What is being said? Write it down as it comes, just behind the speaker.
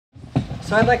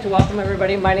So I'd like to welcome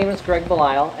everybody. My name is Greg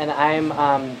Belisle, and I'm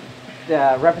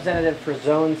the representative for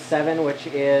Zone 7, which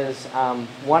is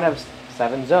one of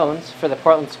 7 zones for the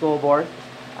Portland School Board.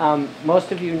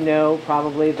 Most of you know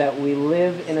probably that we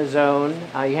live in a zone.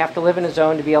 You have to live in a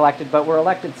zone to be elected, but we're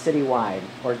elected citywide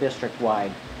or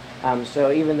district-wide.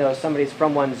 So even though somebody's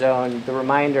from one zone, the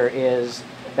reminder is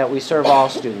that we serve all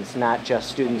students, not just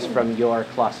students from your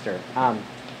cluster.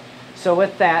 So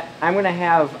with that, I'm going to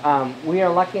have, we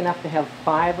are lucky enough to have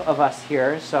 5 of us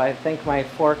here, so I thank my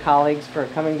 4 colleagues for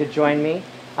coming to join me.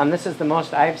 This is the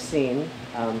most I've seen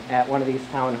at one of these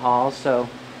town halls, so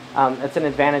it's an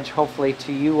advantage hopefully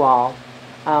to you all.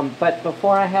 But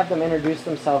before I have them introduce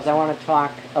themselves, I want to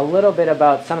talk a little bit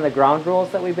about some of the ground rules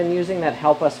that we've been using that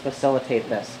help us facilitate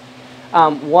this.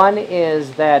 One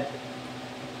is that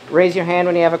raise your hand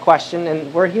when you have a question,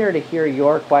 and we're here to hear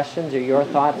your questions or your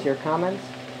thoughts, your comments.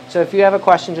 So if you have a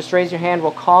question, just raise your hand,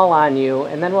 we'll call on you,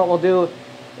 and then what we'll do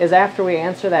is after we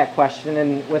answer that question,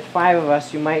 and with 5 of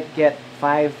us, you might get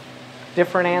 5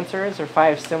 different answers or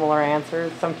 5 similar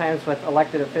answers. Sometimes with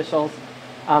elected officials,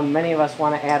 many of us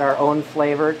want to add our own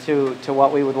flavor to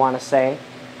what we would want to say.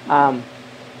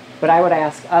 But I would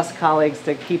ask us colleagues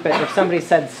to keep it, if somebody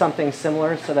said something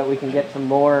similar so that we can get to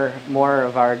more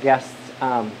of our guests'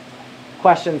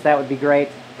 questions, that would be great.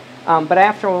 But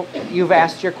after you've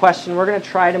asked your question, we're going to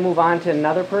try to move on to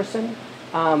another person.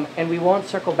 And we won't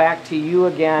circle back to you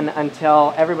again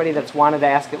until everybody that's wanted to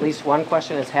ask at least one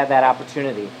question has had that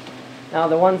opportunity. Now,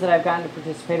 the ones that I've gotten to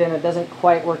participate in, it doesn't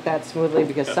quite work that smoothly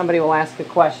because somebody will ask a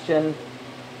question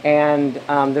and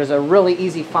there's a really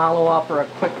easy follow-up or a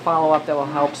quick follow-up that will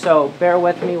help. So bear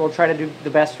with me. We'll try to do the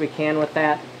best we can with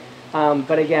that.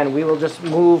 But again, we will just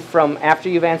move from, after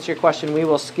you've answered your question, we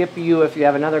will skip you if you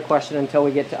have another question until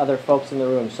we get to other folks in the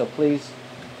room. So please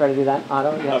try to do that.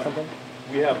 Otto, you have something?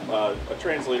 We have a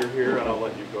translator here, and I'll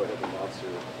let you go ahead and announce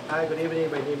your... Hi, good evening.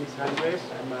 My name is Andres.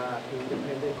 I'm an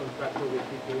independent contractor with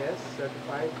PPS,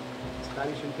 certified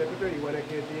Spanish interpreter. You want to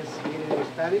hear this meeting in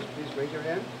Spanish? Please raise your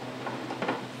hand.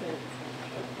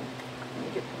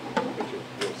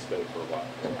 You'll stay for a while.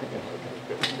 Okay,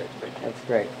 thank you. That's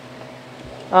great.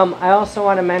 I also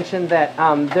want to mention that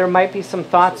there might be some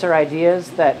thoughts or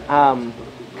ideas that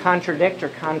contradict or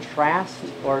contrast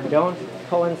or don't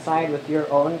coincide with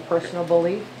your own personal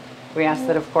belief. We ask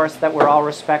that, of course, that we're all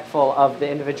respectful of the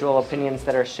individual opinions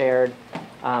that are shared,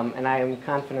 and I am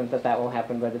confident that that will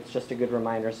happen, but it's just a good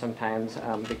reminder sometimes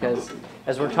because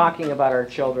as we're talking about our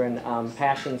children,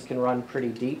 passions can run pretty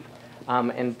deep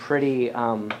and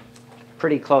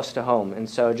pretty close to home, and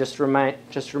so just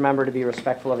remember to be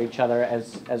respectful of each other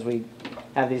as we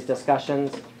have these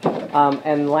discussions.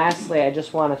 And lastly, I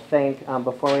just want to thank,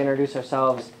 before we introduce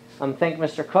ourselves, thank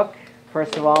Mr. Cook,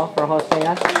 first of all, for hosting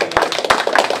us.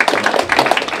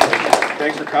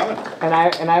 Thanks for coming.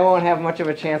 And I won't have much of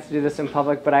a chance to do this in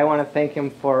public, but I want to thank him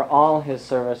for all his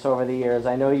service over the years.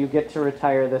 I know you get to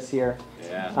retire this year.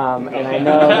 Yeah. And I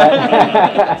know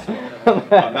that...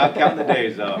 I'm not counting the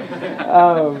days, though.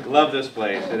 Love this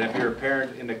place, and if you're a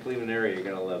parent in the Cleveland area, you're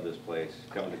going to love this place.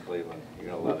 Coming to Cleveland, you're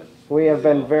going to love it. We have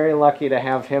been very lucky to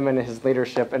have him and his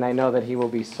leadership, and I know that he will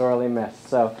be sorely missed.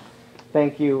 So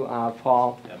thank you,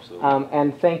 Paul. Absolutely.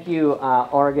 And thank you,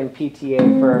 Oregon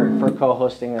PTA, for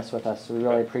co-hosting this with us. We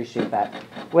really appreciate that.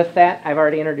 With that, I've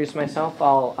already introduced myself.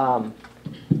 I'll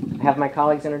have my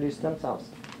colleagues introduce themselves.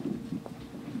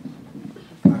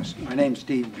 My name's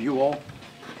Steve Buell,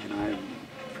 and I'm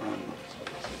from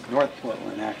North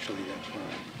Portland, actually. That's where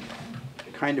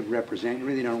I kind of represent.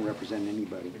 Really don't represent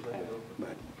anybody,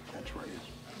 but that's where it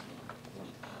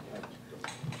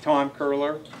is. Tom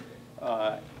Curler.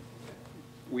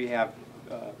 We have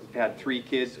had 3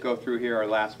 kids go through here. Our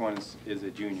last one is a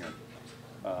junior,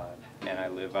 and I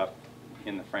live up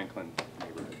in the Franklin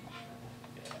neighborhood.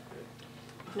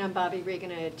 And I'm Bobby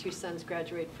Regan. I had 2 sons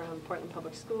graduate from Portland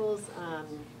Public Schools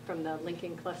from the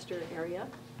Lincoln cluster area.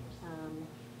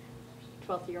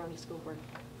 12th year on the school board.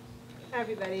 Hi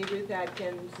everybody, Ruth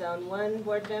Adkins, Zone 1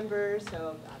 board member,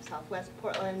 so Southwest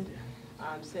Portland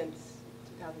since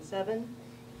 2007.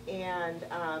 And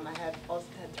I have also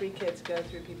had 3 kids go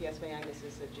through PPS. My youngest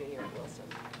is a junior at Wilson.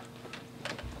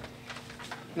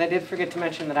 And I did forget to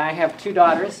mention that I have 2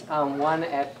 daughters, one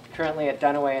currently at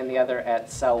Dunaway and the other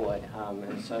at Selwood.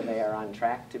 And so they are on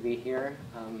track to be here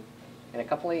in a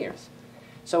couple of years.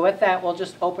 So with that, we'll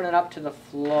just open it up to the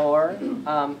floor.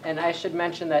 And I should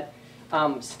mention that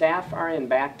staff are in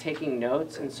back taking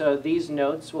notes, and so these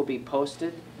notes will be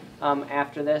posted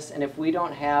after this. And if we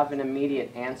don't have an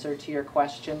immediate answer to your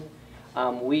question,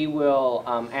 we will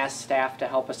ask staff to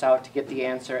help us out to get the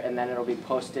answer, and then it'll be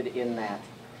posted in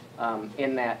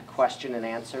that question and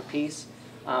answer piece.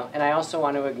 And I also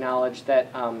want to acknowledge that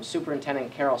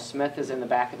Superintendent Carol Smith is in the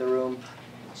back of the room.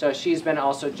 So she's been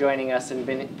also joining us and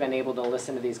been able to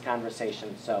listen to these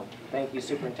conversations. So thank you,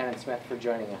 Superintendent Smith, for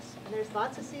joining us. And there's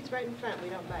lots of seats right in front, we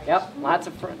don't bite. Yep, lots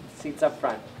of seats up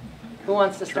front. Who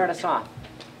wants to start us off?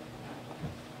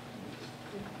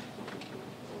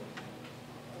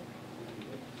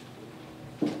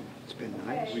 It's been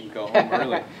nice. We can go home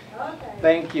early. Okay.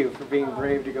 Thank you for being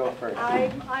brave to go first.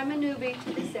 I'm a newbie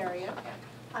to this area.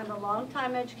 I'm a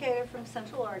longtime educator from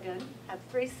Central Oregon. Have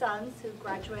 3 sons who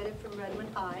graduated from Redwood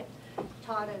High,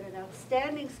 taught at an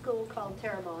outstanding school called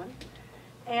Terrebonne,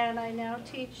 and I now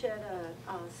teach at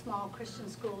a small Christian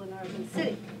school in Oregon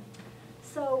City.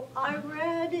 So I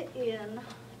read in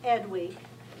Ed Week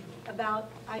about,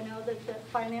 I know that the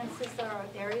finances are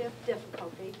an area of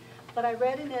difficulty, but I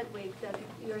read in Ed Week that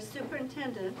your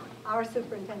superintendent, our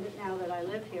superintendent now that I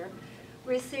live here,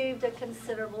 received a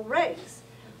considerable raise.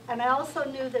 And I also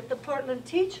knew that the Portland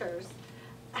teachers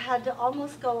had to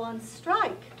almost go on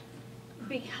strike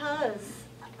because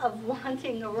of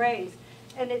wanting a raise.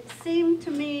 And it seemed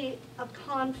to me a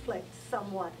conflict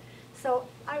somewhat. So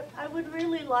I would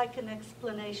really like an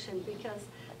explanation, because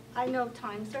I know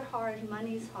times are hard,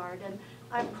 money's hard, and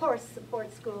I of course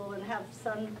support school and have a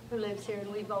son who lives here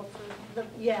and we vote for the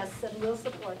yes and we'll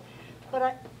support.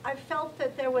 But I felt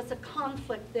that there was a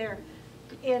conflict there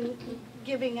in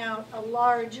giving out a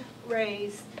large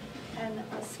raise and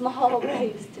a small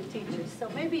raise to teachers. So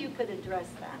maybe you could address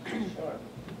that. Sure.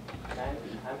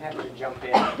 I'm happy to jump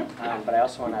in, but I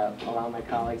also want to allow my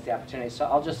colleagues the opportunity. So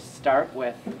I'll just start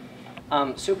with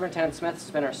Superintendent Smith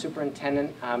has been our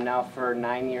superintendent now for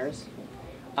 9 years.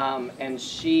 And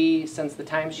she, since the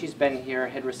time she's been here,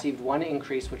 had received 1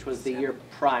 increase, which was the year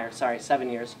prior, 7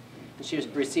 years. And she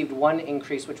received 1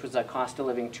 increase, which was a cost of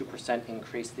living 2%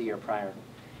 increase the year prior.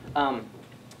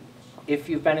 If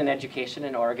you've been in education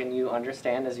in Oregon, you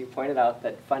understand, as you pointed out,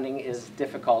 that funding is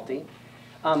difficulty.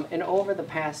 And over the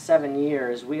past 7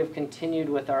 years, we have continued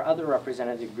with our other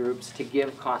representative groups to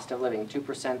give cost of living,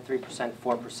 2%, 3%,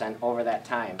 4% over that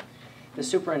time. The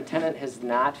superintendent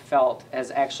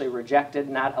has actually rejected,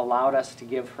 not allowed us to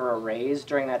give her a raise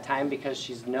during that time, because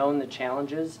she's known the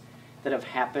challenges that have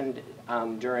happened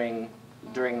during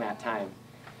that time.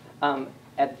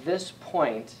 At this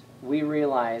point, we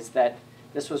realized that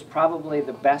this was probably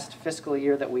the best fiscal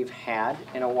year that we've had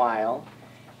in a while.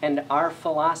 And our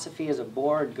philosophy as a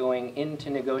board going into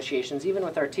negotiations, even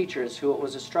with our teachers, who it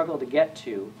was a struggle to get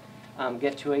to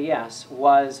a yes,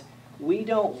 was we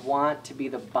don't want to be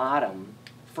the bottom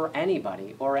for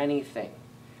anybody or anything.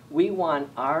 We want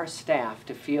our staff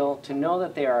to know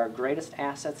that they are our greatest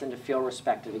assets and to feel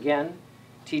respected. Again,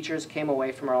 teachers came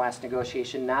away from our last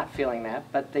negotiation not feeling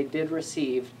that, but they did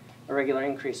receive a regular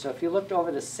increase. So if you looked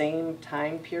over the same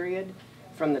time period,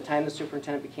 from the time the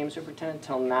superintendent became superintendent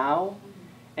till now,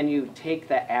 and you take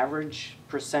the average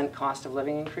 % cost of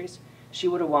living increase, she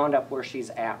would have wound up where she's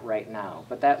at right now.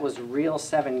 But that was real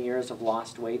 7 years of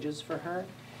lost wages for her.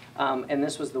 And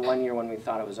this was the 1 year when we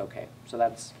thought it was okay. So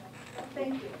that's...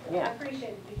 Thank you. Yeah. I appreciate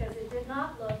it, because it did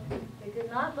not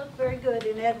look very good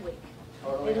in Ed Week.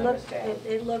 Totally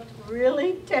It looked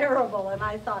really terrible, and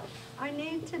I thought, I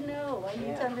need to know. I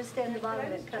need to understand the bottom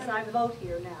of it, because I vote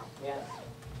here now. Yes.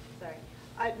 Sorry.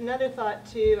 Another thought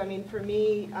too, I mean, for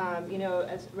me, you know,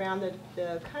 as around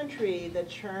the country, the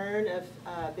churn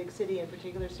of big city, in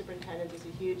particular superintendents, is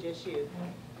a huge issue.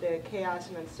 The chaos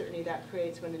and uncertainty that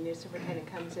creates when a new superintendent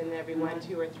comes in every 1,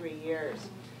 2, or 3 years.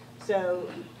 So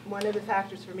one of the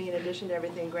factors for me, in addition to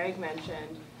everything Greg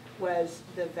mentioned, was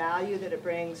the value that it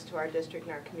brings to our district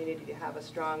and our community to have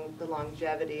the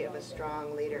longevity of a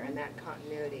strong leader and that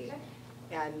continuity.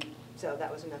 And so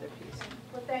that was another piece.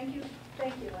 Well, thank you, I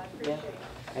appreciate it.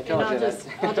 I told you that.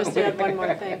 I'll just add one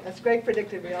more thing. That's Greg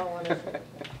predicted, we all wanted.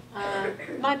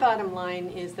 My bottom line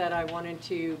is that I wanted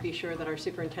to be sure that our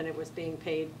superintendent was being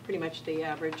paid pretty much the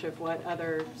average of what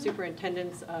other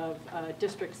superintendents of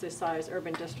districts this size,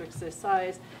 urban districts this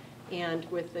size, and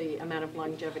with the amount of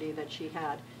longevity that she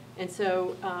had. And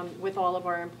so with all of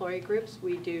our employee groups,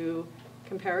 we do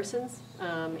comparisons,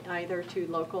 either to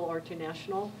local or to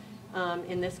national.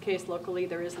 In this case, locally,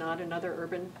 there is not another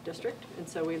urban district, and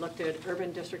so we looked at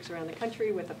urban districts around the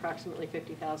country with approximately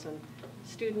 50,000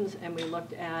 students, and we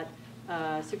looked at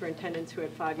superintendents who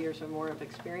had 5 years or more of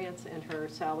experience, and her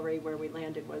salary where we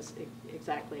landed was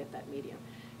exactly at that median.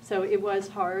 So it was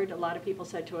hard. A lot of people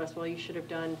said to us, well, you should have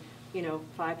done,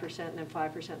 5% and then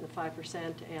 5% and then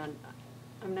 5%, and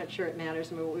I'm not sure it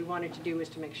matters. I mean, what we wanted to do was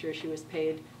to make sure she was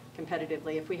paid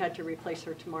competitively. If we had to replace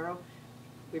her tomorrow,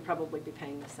 we'd probably be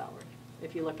paying the salary,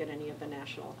 if you look at any of the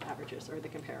national averages or the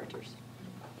comparators.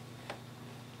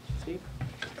 Steve?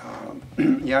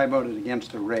 Yeah, I voted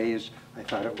against the raise. I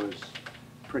thought it was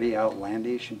pretty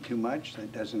outlandish and too much.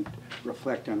 That doesn't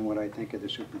reflect on what I think of the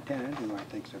superintendent, who I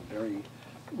think is a very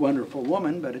wonderful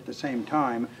woman, but at the same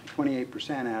time,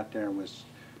 28% out there was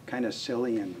kind of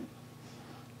silly, and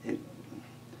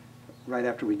right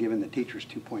after we given the teachers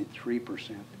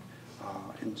 2.3%.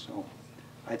 And so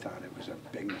I thought it was a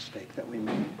big mistake that we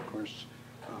made. Of course,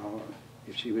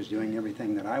 if she was doing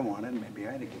everything that I wanted, maybe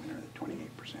I'd have given her the 28%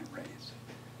 raise.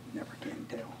 Never can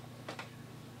tell.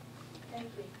 Thank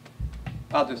you.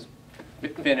 I'll just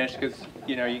finish, because,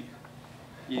 you know,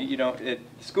 you don't, the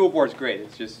school board's great.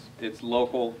 It's just, it's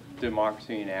local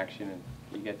democracy in action, and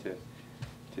you get to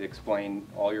explain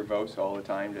all your votes all the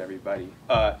time to everybody.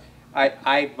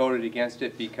 I voted against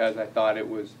it because I thought it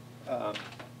was, I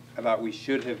thought we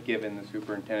should have given the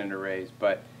superintendent a raise,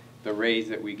 but the raise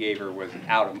that we gave her was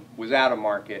out of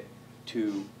market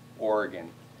to Oregon,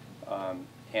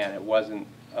 and it wasn't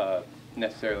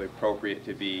necessarily appropriate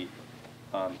to be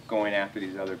going after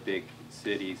these other big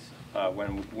cities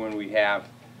when we have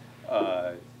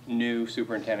new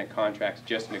superintendent contracts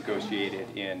just negotiated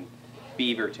in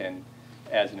Beaverton,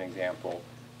 as an example.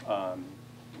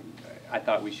 I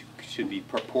thought we should be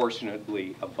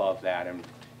proportionately above that, and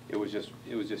it was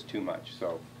just too much.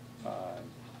 So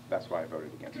that's why I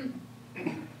voted against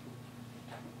it.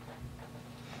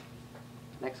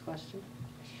 Next question?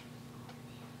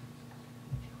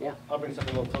 Yeah. I'll bring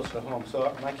something a little closer to home.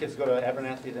 So my kids go to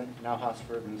Abernathy, then now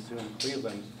Hosford, and soon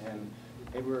Cleveland, and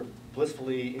they were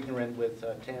blissfully ignorant with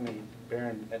Tammy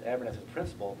Barron at Abernathy as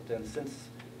principal. But then since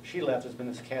she left, there's been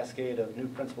this cascade of new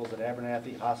principals at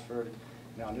Abernathy, Hosford,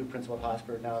 now a new principal at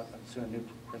Hosford, now soon a new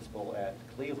principal at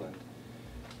Cleveland.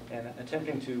 And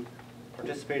attempting to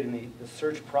participate in the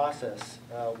search process,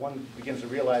 one begins to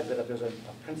realize that if there's a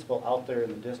principal out there in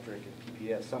the district, in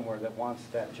PPS somewhere, that wants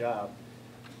that job,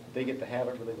 they get to have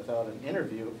it really without an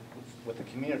interview with the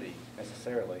community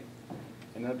necessarily.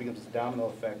 And then it becomes this domino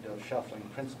effect of shuffling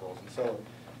principals. And so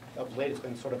of late it's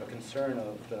been sort of a concern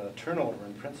of the turnover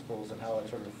in principals and how it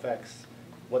sort of affects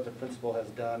what the principal has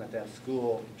done at that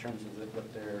school in terms of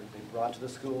what they brought to the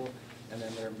school, and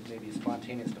then there may be a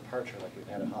spontaneous departure like we've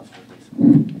had at Hosford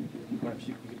recently. I wonder if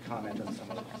you could comment on some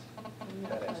of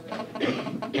that aspect.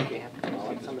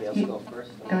 Somebody else go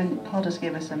first. And Paul just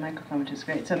gave us a microphone, which is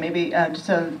great. So maybe,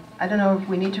 so I don't know if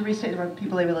we need to restate, or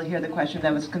people able to hear the question.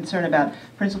 That was concern about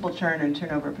principal churn and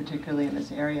turnover, particularly in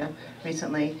this area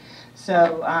recently.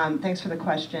 So thanks for the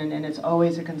question, and it's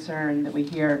always a concern that we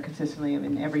hear consistently. I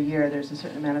mean, every year there's a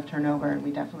certain amount of turnover, and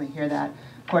we definitely hear that.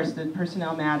 Of course, the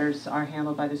personnel matters are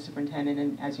handled by the superintendent,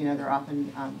 and as you know, they're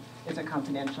often, it's a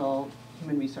confidential,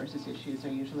 human resources issues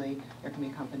are usually, there can be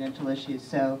confidential issues,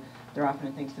 so there are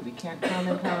often things that we can't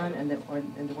comment on and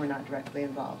that we're not directly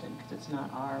involved in, because it's not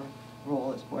our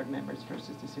role as board members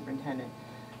versus the superintendent.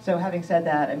 So having said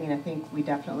that, I mean, I think we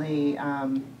definitely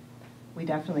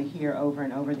hear over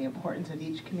and over the importance of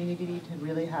each community to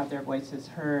really have their voices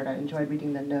heard. I enjoyed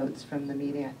reading the notes from the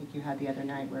meeting I think you had the other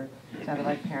night, where it sounded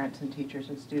like parents and teachers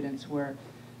and students were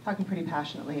talking pretty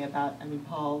passionately about, I mean,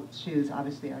 Paul's shoes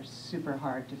obviously are super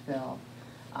hard to fill,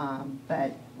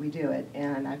 but we do it.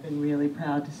 And I've been really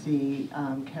proud to see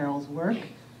Carol's work,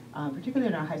 particularly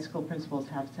in our high school principals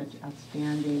have such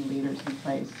outstanding leaders in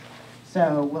place.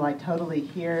 So will I totally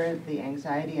hear the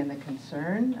anxiety and the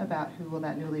concern about who will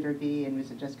that new leader be, and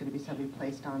is it just going to be somebody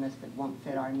placed on us that won't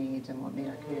fit our needs and won't meet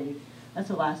our community? That's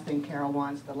the last thing Carol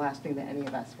wants, the last thing that any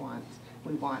of us wants.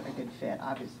 We want a good fit,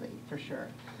 obviously, for sure.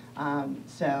 I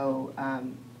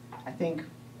think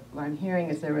what I'm hearing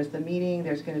is there was the meeting,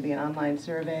 there's going to be an online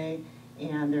survey,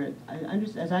 and there,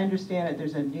 as I understand it,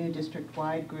 there's a new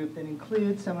district-wide group that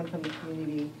includes someone from the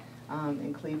community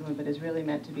in Cleveland, but is really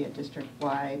meant to be a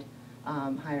district-wide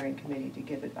hiring committee to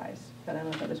give advice. But I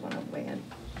don't know if others want to weigh in.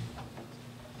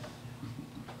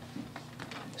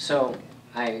 So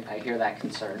I hear that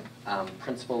concern.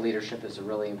 Principal leadership is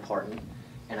really important.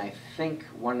 And I think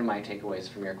one of my takeaways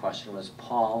from your question was,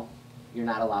 Paul, you're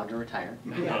not allowed to retire.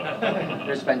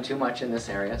 There's been too much in this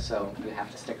area, so you have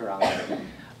to stick around.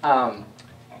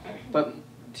 But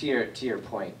to your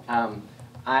point,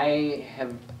 I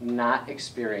have not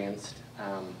experienced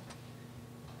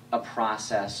a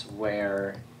process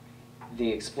where the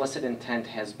explicit intent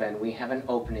has been, we have an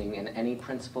opening and any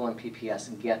principal in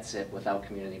PPS gets it without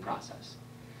community process.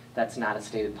 That's not a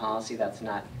stated policy.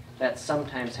 That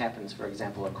sometimes happens. For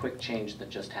example, a quick change that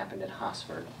just happened at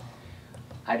Hosford.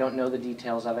 I don't know the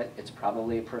details of it. It's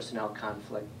probably a personnel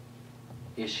conflict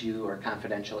issue or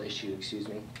confidential issue, excuse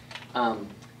me.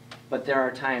 But there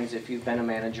are times, if you've been a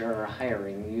manager or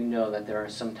hiring, you know that there are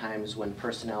some times when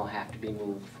personnel have to be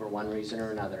moved for one reason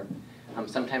or another.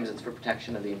 Sometimes it's for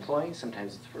protection of the employee,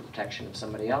 sometimes it's for protection of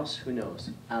somebody else, who knows?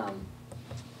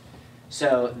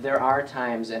 So there are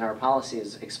times, and our policy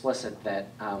is explicit, that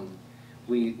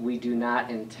we do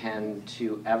not intend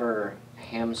to ever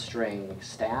hamstring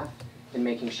staff in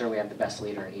making sure we have the best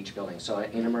leader in each building. So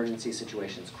in emergency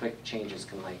situations, quick changes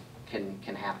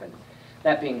can happen.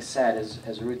 That being said,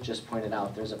 as Ruth just pointed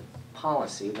out, there's a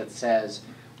policy that says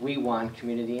we want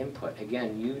community input.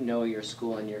 Again, you know your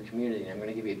school and your community. I'm going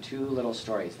to give you 2 little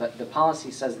stories. The policy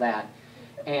says that,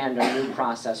 and a new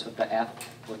process with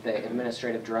the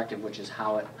administrative directive, which is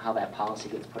how that policy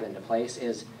gets put into place,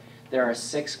 is there are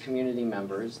 6 community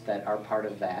members that are part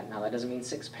of that. Now that doesn't mean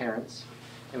 6 parents.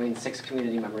 It means 6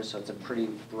 community members, so it's a pretty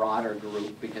broader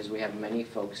group because we have many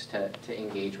folks to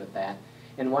engage with that.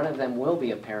 And one of them will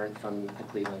be a parent from the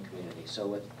Cleveland community. So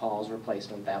with Paul's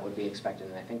replacement, that would be expected.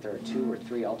 And I think there are 2 or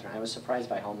 3 alternates. I was surprised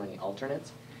by how many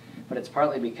alternates. But it's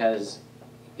partly because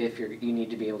if you need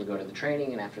to be able to go to the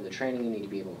training, and after the training you need to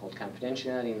be able to hold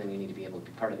confidentiality, and then you need to be able to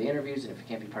be part of the interviews, and if you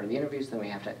can't be part of the interviews, then we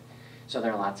have to, so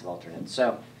there are lots of alternates.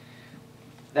 So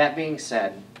that being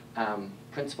said,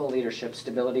 principal leadership,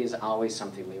 stability is always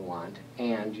something we want,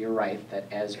 and you're right that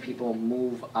as people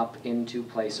move up into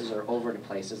places or over to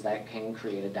places, that can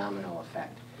create a domino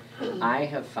effect. I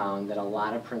have found that a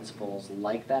lot of principals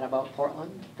like that about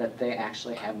Portland, that they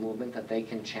actually have movement, that they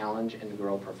can challenge and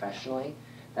grow professionally.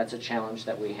 That's a challenge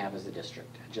that we have as a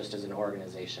district, just as an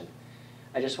organization.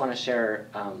 I just want to share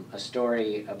a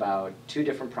story about 2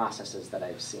 different processes that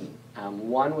I've seen.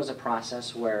 One was a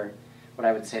process where what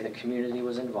I would say the community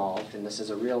was involved, and this is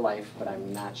a real life, but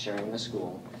I'm not sharing the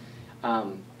school.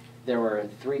 There were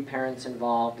 3 parents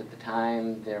involved at the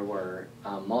time. There were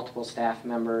multiple staff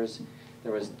members.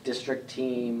 There was district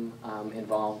team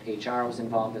involved. HR was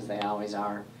involved, as they always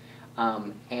are.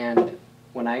 And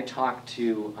when I talked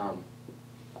to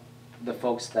the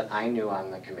folks that I knew on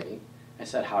the committee, I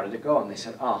said, how did it go? And they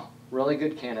said, oh, really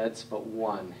good candidates, but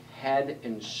one head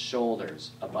and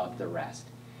shoulders above the rest.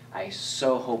 I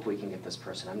so hope we can get this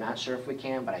person. I'm not sure if we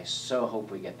can, but I so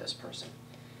hope we get this person.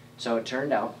 So it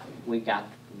turned out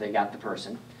they got the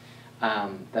person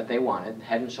that they wanted,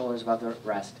 head and shoulders above the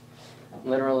rest.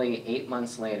 Literally 8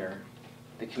 months later,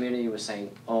 the community was saying,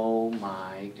 oh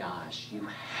my gosh, you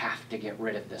have to get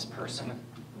rid of this person.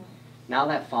 Now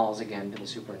that falls again to the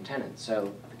superintendent.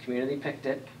 So the community picked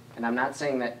it, and I'm not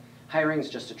saying that hiring is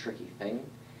just a tricky thing.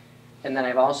 And then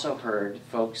I've also heard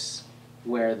folks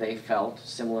where they felt,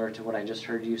 similar to what I just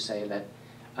heard you say, that,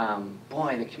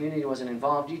 boy, the community wasn't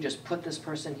involved, you just put this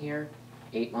person here.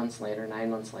 8 months later, 9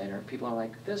 months later, people are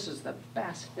like, this is the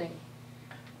best thing.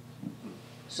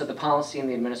 So the policy and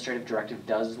the administrative directive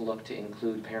does look to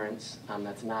include parents.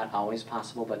 That's not always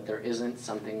possible, but there isn't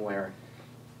something where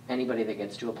anybody that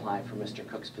gets to apply for Mr.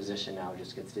 Cook's position now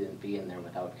just gets to be in there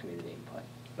without community input.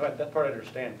 Right, that part I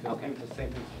understand, because Okay. it was the same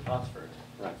thing for Oxford.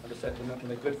 Right. I just said when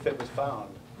the good fit was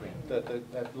found, that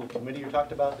little committee you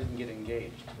talked about didn't get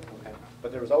engaged. Okay.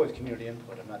 But there was always community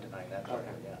input, I'm not denying that part.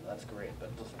 Okay. Yeah, that's great,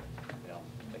 but listen, you know,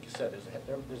 like you said,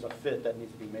 there's a fit that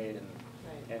needs to be made, and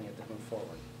Right. you have to move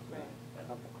forward. Right. Yeah.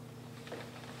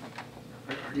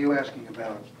 Are you asking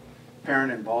about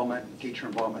parent involvement and teacher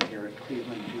involvement here at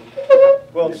Cleveland too?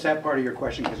 Well, Is that part of your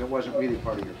question? Because it wasn't really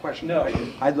part of your question. No.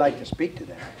 I'd like to speak to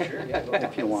that. Sure, yeah, go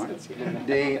If you want.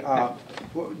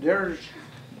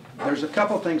 There's a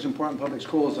couple things in Portland Public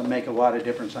Schools that make a lot of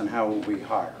difference on how we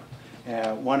hire.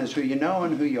 One is who you know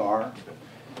and who you are.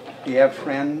 Do you have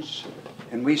friends?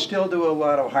 And we still do a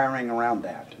lot of hiring around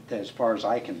that, as far as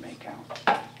I can make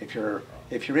out.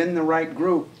 If you're in the right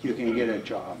group, you can get a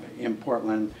job in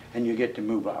Portland and you get to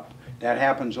move up. That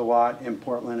happens a lot in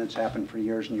Portland. It's happened for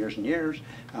years and years and years.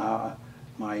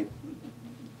 My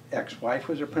ex-wife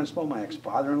was a principal. My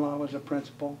ex-father-in-law was a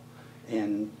principal.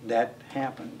 And that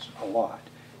happens a lot.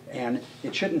 And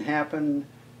it shouldn't happen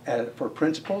for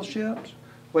principalships.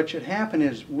 What should happen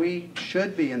is we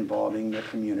should be involving the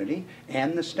community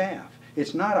and the staff.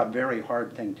 It's not a very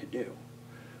hard thing to do.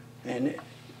 And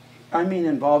I mean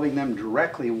involving them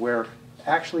directly, where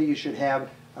actually you should have,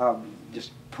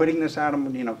 just putting this out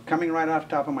of, coming right off the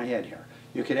top of my head here.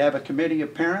 You could have a committee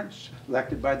of parents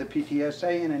elected by the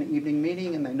PTSA in an evening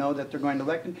meeting, and they know that they're going to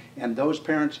elect them, and those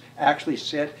parents actually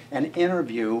sit and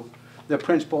interview the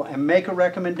principal and make a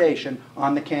recommendation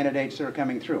on the candidates that are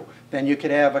coming through. Then you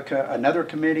could have another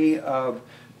committee of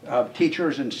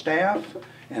teachers and staff,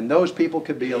 and those people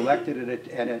could be elected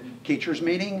at a teachers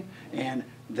meeting, and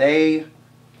they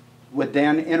would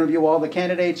then interview all the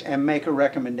candidates and make a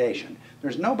recommendation.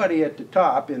 There's nobody at the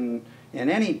top in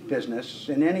any business,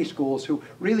 in any schools, who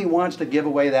really wants to give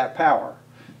away that power.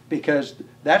 because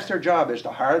that's their job, is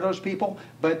to hire those people.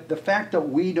 But the fact that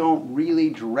we don't really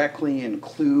directly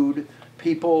include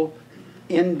people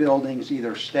in buildings,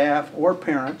 either staff or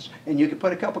parents, and you could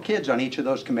put a couple kids on each of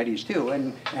those committees too,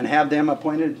 and have them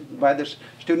appointed by the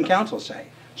student council, say.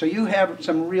 So you have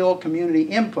some real community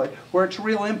input, where it's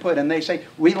real input, and they say,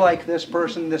 we like this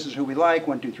person, this is who we like,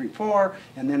 1, 2, 3, 4,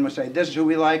 and then we say, this is who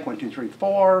we like, 1, 2, 3,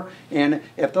 4, and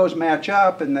if those match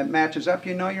up, and that matches up,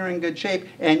 you know you're in good shape,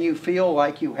 and you feel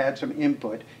like you had some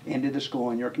input into the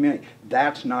school and your community.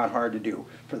 That's not hard to do.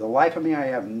 For the life of me, I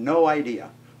have no idea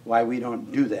why we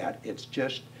don't do that. It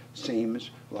just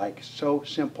seems like so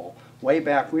simple. Way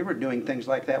back, we were doing things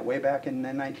like that way back in the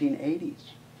 1980s.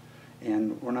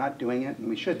 And we're not doing it, and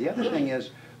we should. The other thing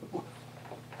is,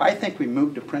 I think we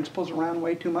moved the principals around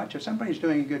way too much. If somebody's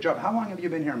doing a good job, how long have you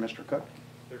been here, Mr. Cook?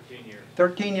 13 years.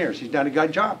 13 years. He's done a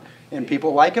good job. And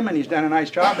people like him, and he's done a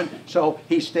nice job. And so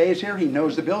he stays here. He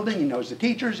knows the building. He knows the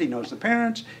teachers. He knows the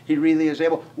parents. He really is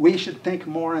able. We should think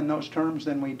more in those terms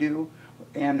than we do.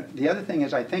 And the other thing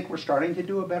is, I think we're starting to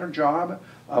do a better job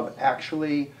of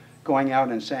actually going out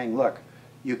and saying, look,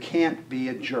 you can't be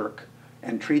a jerk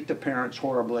and treat the parents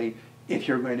horribly if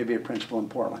you're going to be a principal in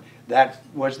Portland. That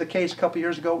was the case a couple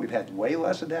years ago. We've had way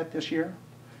less of that this year.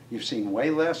 You've seen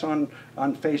way less on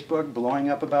Facebook blowing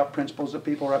up about principals that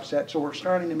people are upset. So we're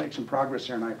starting to make some progress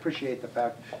there, and I appreciate the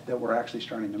fact that we're actually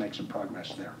starting to make some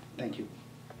progress there. Thank you.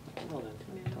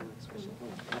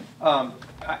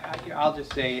 I'll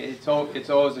just say it's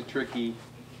always a tricky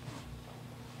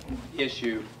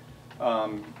issue.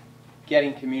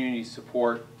 Getting community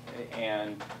support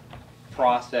and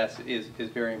process is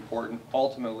very important.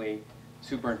 Ultimately,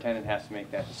 superintendent has to make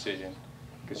that decision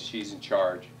because she's in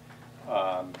charge.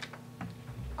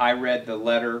 I read the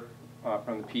letter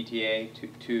from the PTA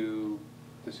to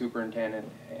the superintendent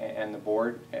and the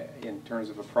board in terms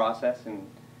of a process, and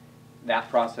that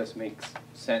process makes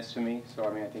sense to me. So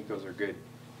I mean, I think those are good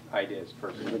ideas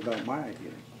personally. What about my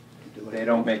idea? They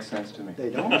don't make sense to me. They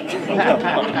don't?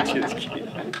 I'm just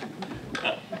kidding.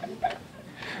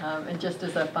 And just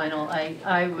as a final,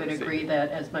 I would agree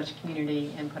that as much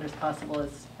community input as possible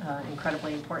is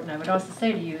incredibly important. I would also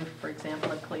say to you, for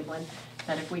example, at Cleveland,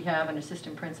 that if we have an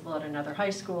assistant principal at another high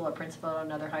school, a principal at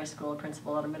another high school, a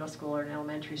principal at a middle school or an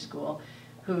elementary school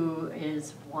who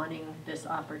is wanting this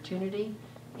opportunity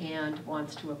and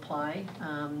wants to apply,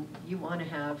 you want to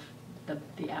have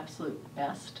the absolute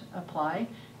best apply.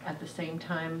 At the same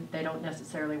time, they don't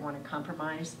necessarily want to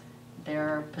compromise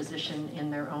their position in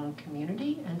their own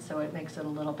community, and so it makes it a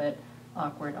little bit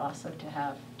awkward also to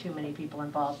have too many people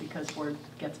involved, because word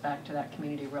gets back to that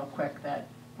community real quick that,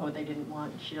 oh, she doesn't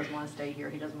want to stay here,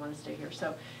 he doesn't want to stay here.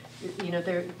 So, you know,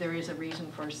 there is a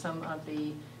reason for some of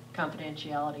the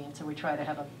confidentiality, and so we try to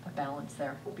have a balance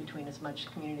there between as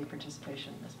much community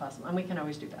participation as possible, and we can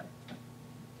always do better.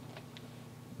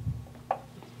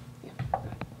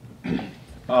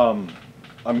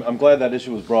 I'm glad that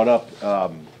issue was brought up.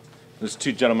 There's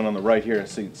two gentlemen on the right here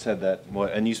said that,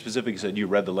 and you specifically said you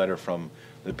read the letter from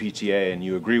the PTA and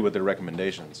you agree with their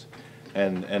recommendations,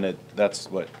 and that's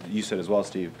what you said as well,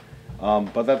 Steve.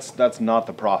 But that's not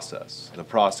the process. The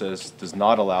process does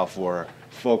not allow for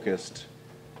focused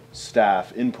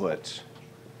staff input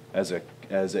as a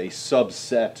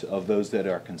subset of those that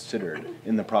are considered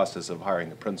in the process of hiring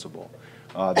the principal.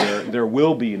 There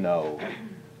will be no,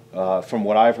 from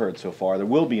what I've heard so far, there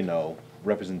will be no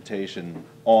representation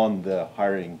on the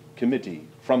hiring committee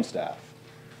from staff.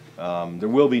 There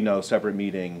will be no separate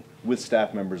meeting with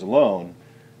staff members alone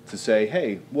to say,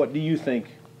 hey, what do you think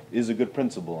is a good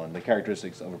principal and the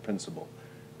characteristics of a principal?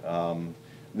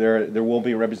 There will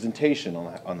be a representation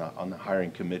on the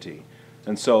hiring committee.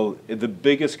 And so the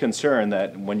biggest concern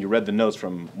that when you read the notes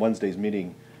from Wednesday's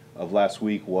meeting of last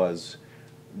week was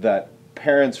that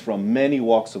parents from many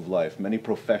walks of life, many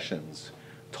professions,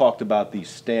 talked about the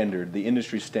standard, the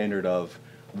industry standard of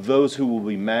those who will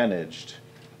be managed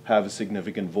have a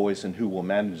significant voice in who will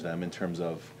manage them in terms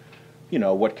of, you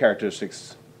know, what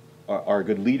characteristics are a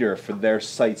good leader for their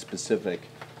site-specific,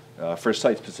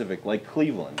 like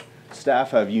Cleveland.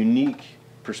 Staff have unique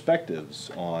perspectives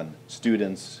on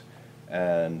students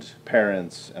and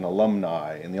parents and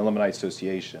alumni and the Alumni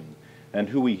Association and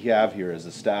who we have here as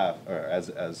a staff, or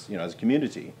as you know, as a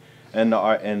community. And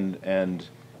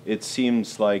it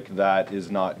seems like that is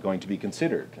not going to be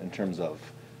considered in terms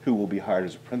of who will be hired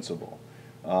as a principal.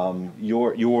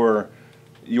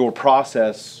 Your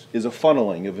process is a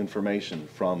funneling of information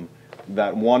from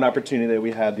that one opportunity that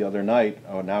we had the other night,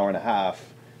 an hour and a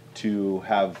half, to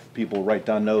have people write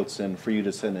down notes and for you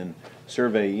to send in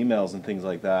survey emails and things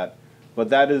like that. But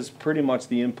that is pretty much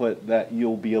the input that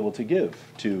you'll be able to give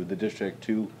to the district,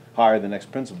 to hire the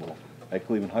next principal at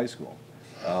Cleveland High School.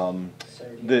 So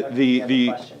do you have a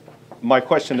question? My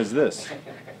question is this.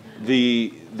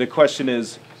 The question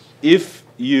is, if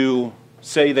you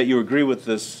say that you agree with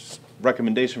this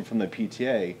recommendation from the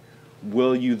PTA,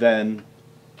 will you then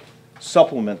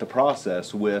supplement the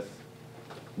process with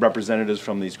representatives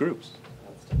from these groups?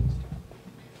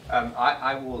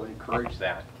 I will encourage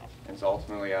that. It's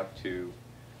ultimately up to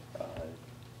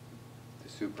the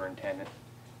superintendent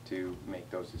to make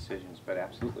those decisions, but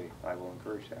absolutely, I will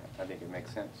encourage that. I think it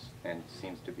makes sense and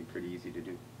seems to be pretty easy to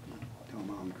do. Tell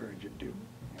them I'll encourage it too.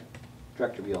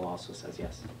 Director Buell also says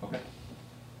yes. Okay.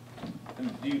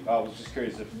 And I was just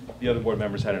curious if the other board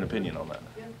members had an opinion on that.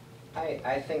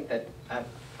 I think that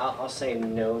I'll say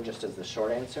no just as the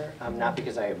short answer, not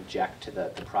because I object to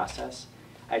the process.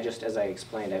 As I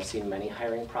explained, I've seen many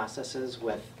hiring processes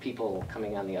with people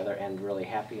coming on the other end really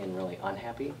happy and really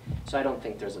unhappy. So I don't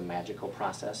think there's a magical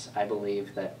process. I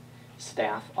believe that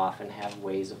staff often have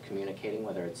ways of communicating,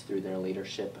 whether it's through their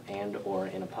leadership and or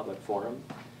in a public forum.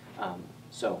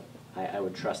 So I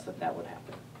would trust that that would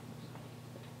happen.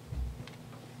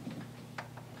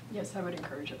 Yes, I would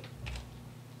encourage it.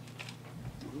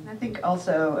 I think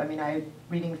also, I mean,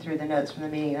 reading through the notes from the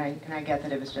meeting, and I get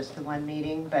that it was just the one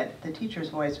meeting, but the teacher's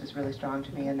voice was really strong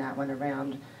to me in that one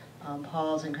around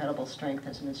Paul's incredible strength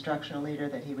as an instructional leader,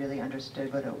 that he really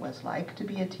understood what it was like to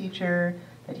be a teacher,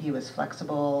 that he was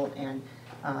flexible, and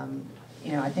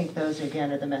you know, I think those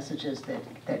again are the messages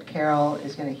that Carol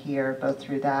is going to hear both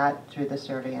through that, through the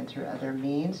survey, and through other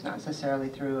means, not necessarily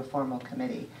through a formal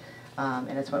committee.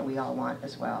 And it's what we all want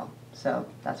as well. So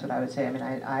that's what I would say. I mean,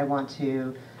 I want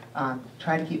to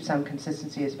try to keep some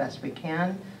consistency as best we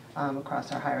can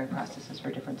across our hiring processes for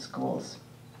different schools.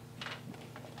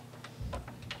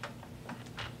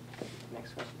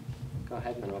 Next question. Go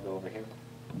ahead, and then we'll go over here.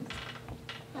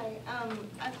 Hi,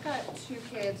 I've got two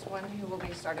kids, one who will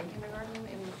be starting kindergarten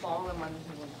in the fall and one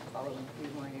who will follow in a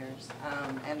few more years.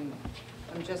 And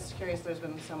I'm just curious, there's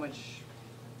been so much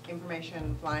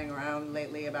information flying around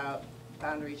lately about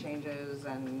boundary changes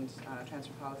and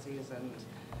transfer policies and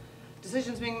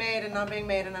decisions being made and not being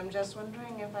made, and I'm just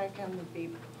wondering if I can be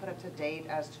put up to date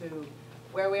as to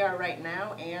where we are right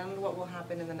now and what will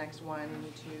happen in the next 1,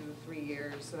 2, 3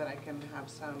 years, so that I can have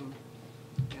some,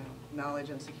 you know, knowledge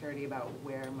and security about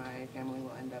where my family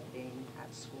will end up being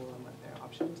at school and what their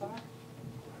options are.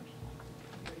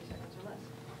 30 seconds or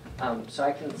less. So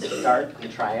I can start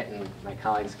and try it, and my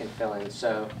colleagues can fill in.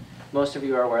 So most of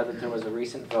you are aware that there was a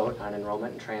recent vote on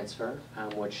enrollment and transfer,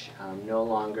 which no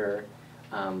longer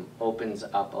opens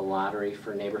up a lottery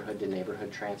for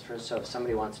neighborhood-to-neighborhood transfers. So if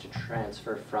somebody wants to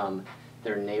transfer from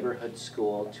their neighborhood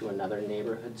school to another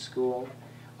neighborhood school,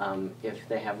 if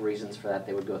they have reasons for that,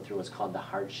 they would go through what's called the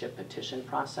hardship petition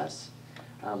process,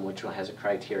 which has a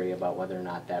criteria about whether or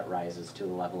not that rises to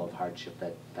the level of hardship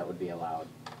that would be allowed.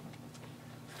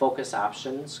 Focus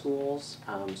option schools,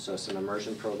 so some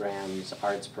immersion programs,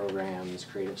 arts programs,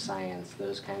 creative science,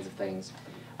 those kinds of things.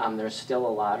 There's still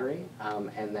a lottery,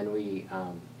 and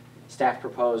then staff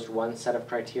proposed one set of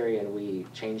criteria and we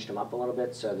changed them up a little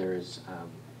bit. So there's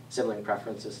sibling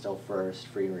preference is still first,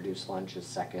 free and reduced lunch is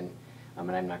second,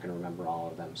 and I'm not going to remember all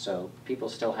of them. So people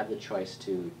still have the choice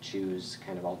to choose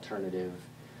kind of alternative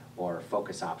or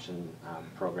focus option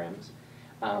programs.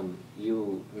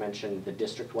 You mentioned the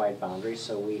district-wide boundaries,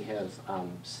 so we have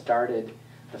started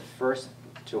the first,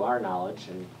 to our knowledge,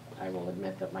 and I will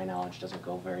admit that my knowledge doesn't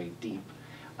go very deep,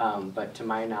 but to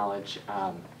my knowledge,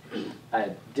 a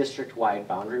district-wide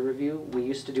boundary review. We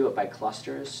used to do it by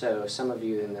clusters, so some of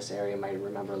you in this area might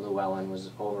remember Llewellyn was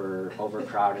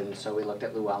overcrowded, and so we looked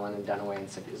at Llewellyn and Dunaway and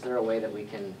said, is there a way that we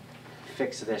can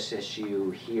fix this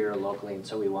issue here locally? And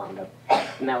so we wound up,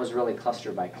 and that was really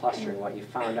cluster by cluster. And what you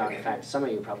found out, in fact, some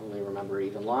of you probably remember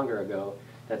even longer ago,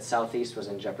 that Southeast was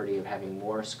in jeopardy of having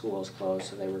more schools closed,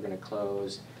 so they were going to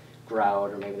close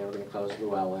Grout, or maybe they were going to close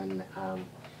Llewellyn.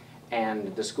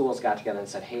 And the schools got together and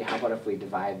said, hey, how about if we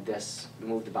divide this,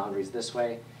 move the boundaries this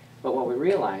way? But what we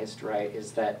realized, right,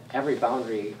 is that every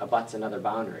boundary abuts another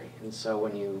boundary. And so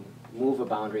when you move a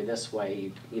boundary this way,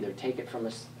 you either take it from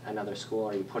another school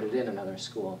or you put it in another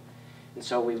school. And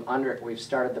so we've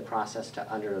started the process to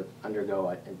undergo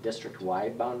a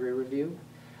district-wide boundary review.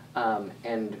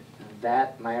 And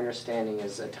that, my understanding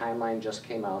is, a timeline just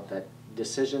came out that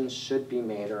decisions should be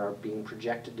made or are being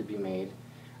projected to be made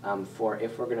for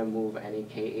if we're going to move any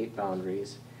K-8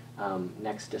 boundaries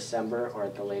next December or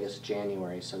at the latest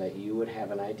January, so that you would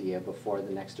have an idea before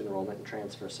the next enrollment and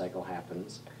transfer cycle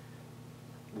happens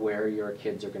where your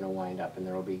kids are going to wind up. And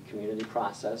there will be community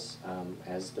process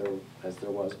as there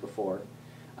was before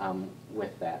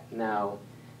with that. Now,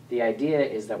 The idea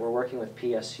is that we're working with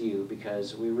PSU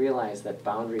because we realize that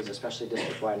boundaries, especially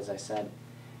district-wide, as I said,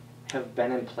 have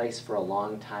been in place for a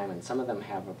long time, and some of them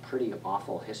have a pretty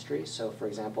awful history. So for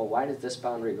example, why does this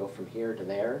boundary go from here to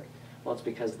there? Well, it's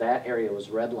because that area was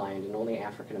redlined and only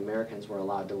African Americans were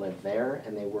allowed to live there,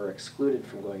 and they were excluded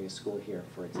from going to school here,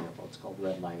 for example. It's called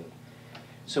redlining.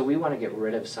 So we want to get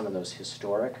rid of some of those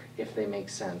historic, if they make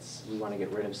sense. We want to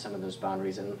get rid of some of those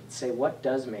boundaries and say what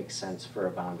does make sense for a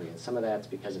boundary. And some of that's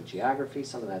because of geography,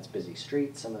 some of that's busy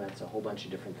streets, some of that's a whole bunch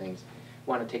of different things.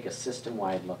 We want to take a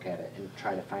system-wide look at it and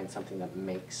try to find something that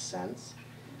makes sense.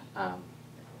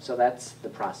 So that's the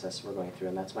process we're going through,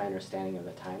 and that's my understanding of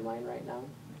the timeline right now.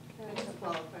 Just a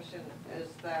follow-up question, is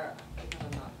there, because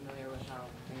I'm not familiar with how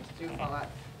things do fall out,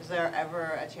 is there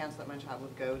ever a chance that my child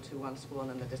would go to one school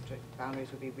and then the district boundaries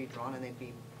would be redrawn and they'd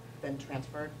be then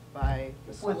transferred by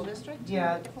the school district to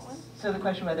a different one? So the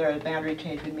question whether a boundary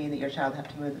change would mean that your child have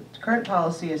to move. The current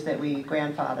policy is that we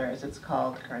grandfather, as it's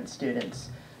called, current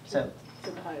students. So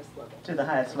To the highest level. to the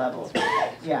highest levels,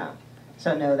 yeah.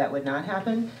 So no, that would not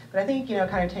happen. But I think, you know,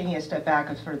 kind of taking a step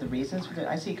back of sort of the reasons for it,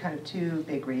 I see kind of two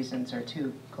big reasons or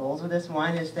two goals with this.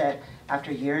 One is that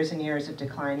after years and years of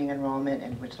declining enrollment,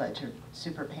 and which led to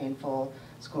super painful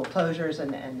school closures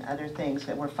and other things,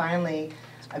 that we're finally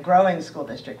a growing school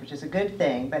district, which is a good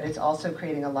thing, but it's also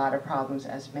creating a lot of problems,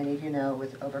 as many of you know,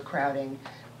 with overcrowding.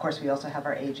 Of course, we also have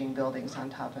our aging buildings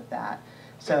on top of that.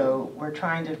 So we're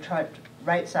trying to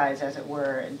right size, as it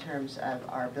were, in terms of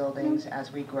our buildings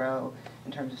as we grow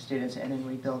in terms of students, and in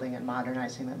rebuilding and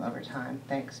modernizing them over time,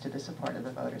 thanks to the support of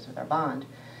the voters with our bond.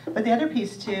 But the other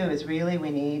piece, too, is really we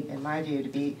need, in my view, to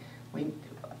be,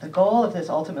 the goal of this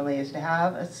ultimately is to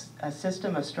have a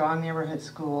system of strong neighborhood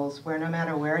schools where no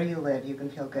matter where you live, you can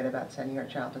feel good about sending your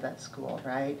child to that school,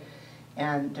 right?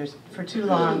 And for too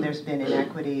long, there's been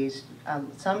inequities.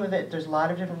 Some of it, there's a lot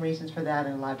of different reasons for that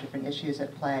and a lot of different issues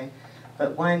at play.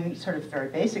 But one sort of very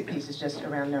basic piece is just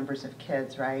around numbers of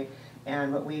kids, right?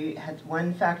 And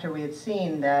one factor we had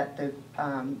seen that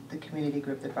the community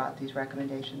group that brought these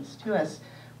recommendations to us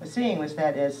was seeing was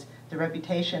that as the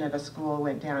reputation of a school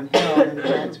went downhill, and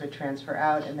parents would transfer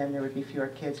out, and then there would be fewer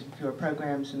kids and fewer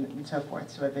programs and so forth,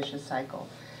 so a vicious cycle.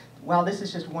 While this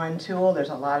is just one tool, there's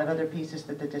a lot of other pieces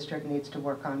that the district needs to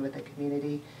work on with the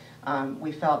community.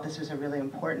 We felt this was a really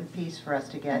important piece for us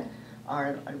to get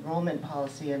our enrollment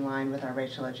policy in line with our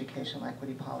racial educational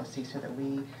equity policy, so that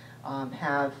we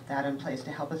have that in place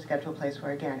to help us get to a place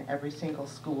where, again, every single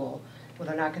school, well,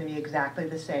 they're not going to be exactly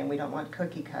the same. We don't want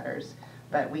cookie cutters,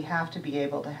 but we have to be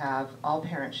able to have, all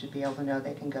parents should be able to know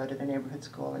they can go to their neighborhood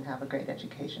school and have a great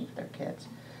education for their kids.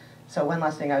 So one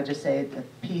last thing I would just say, the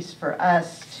piece for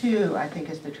us, too, I think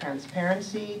is the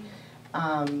transparency.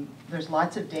 There's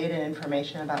lots of data and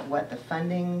information about what the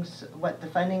funding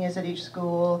is at each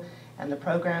school and the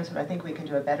programs, but I think we can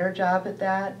do a better job at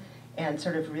that and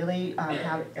sort of really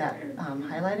have that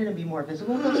highlighted and be more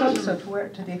visible for folks. So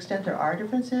to the extent there are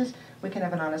differences, we can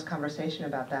have an honest conversation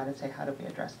about that and say, how do we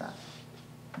address that?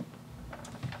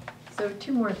 So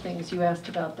two more things. You asked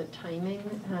about the timing.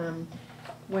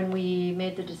 When we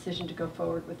made the decision to go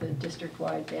forward with a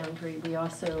district-wide boundary, we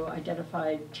also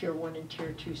identified Tier 1 and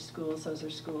Tier 2 schools. Those are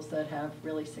schools that have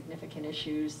really significant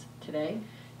issues today,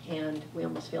 and we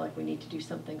almost feel like we need to do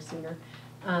something sooner.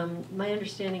 My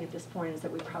understanding at this point is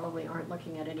that we probably aren't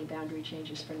looking at any boundary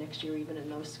changes for next year, even in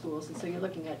those schools. And so you're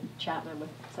looking at Chapman with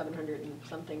 700 and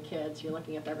something kids. You're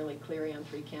looking at Beverly Cleary on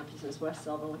 3 campuses, West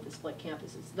Sylvan with the split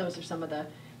campuses. Those are some of the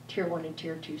Tier 1 and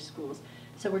Tier 2 schools.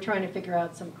 So we're trying to figure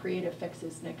out some creative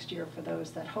fixes next year for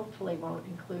those that hopefully won't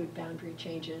include boundary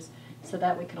changes, so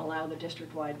that we can allow the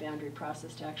district-wide boundary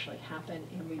process to actually happen.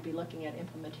 And we'd be looking at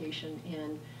implementation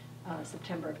in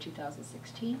September of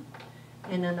 2016.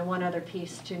 And then the one other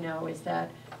piece to know is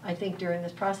that I think during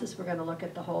this process, we're going to look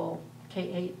at the whole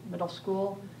K-8 middle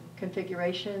school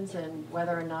configurations and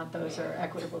whether or not those are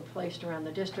equitably placed around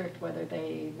the district, whether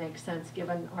they make sense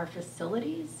given our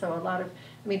facilities. So a lot of,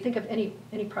 I mean, think of any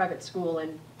private school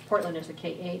in Portland as a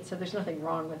K-8, so there's nothing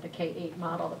wrong with the K-8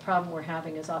 model. The problem we're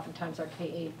having is oftentimes our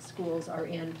K-8 schools are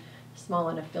in small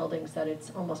enough buildings that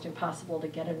it's almost impossible to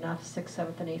get enough 6th,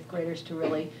 7th, and 8th graders to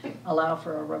really allow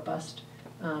for a robust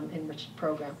enriched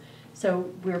program.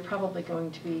 So we're probably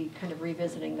going to be kind of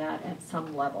revisiting that at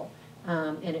some level.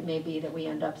 And it may be that we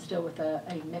end up still with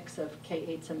a mix of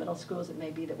K-8s and middle schools. It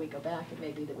may be that we go back. It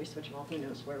may be that we switch them all. Who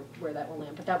knows where that will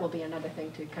land. But that will be another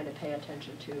thing to kind of pay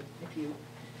attention to if you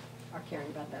are caring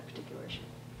about that particular issue.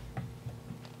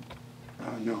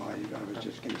 No, I was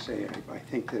just going to say, I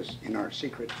think this, in our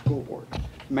secret school board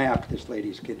map, this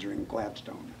lady's kids are in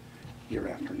Gladstone. year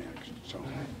after next, so.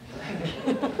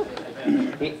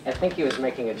 I think he was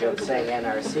making a joke saying, in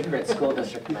our secret school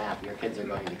district map, your kids are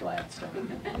going to Gladstone.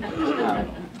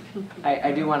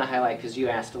 I do want to highlight, because you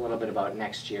asked a little bit about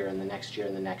next year and the next year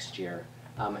and the next year,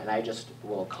 and I just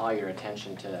will call your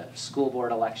attention to school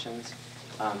board elections,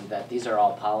 that these are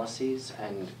all policies,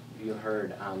 and you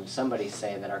heard somebody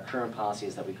say that our current policy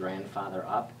is that we grandfather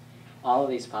up. All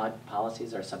of these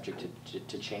policies are subject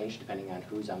to change depending on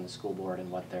who's on the school board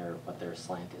and what their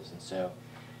slant is. And so,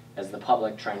 as the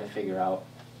public trying to figure out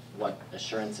what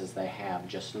assurances they have,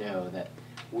 just know that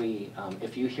we,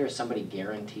 if you hear somebody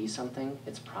guarantee something,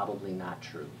 it's probably not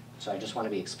true. So I just want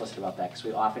to be explicit about that, because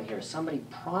we often hear somebody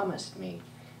promised me.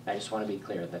 And I just want to be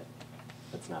clear that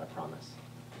that's not a promise.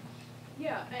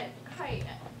 Yeah, hi.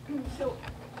 So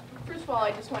first of all,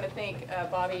 I just want to thank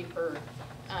Bobby for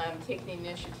taking the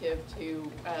initiative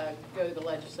to go to the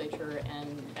legislature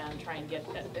and try and get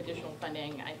additional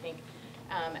funding. I think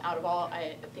out of all,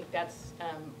 I think that's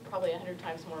probably 100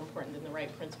 times more important than the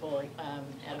right principal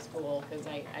at a school, because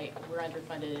we're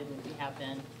underfunded and we have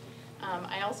been.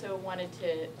 I also wanted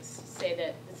to say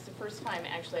that it's the first time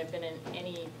actually I've been in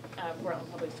any Portland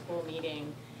Public School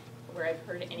meeting where I've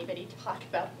heard anybody talk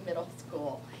about middle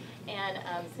school. And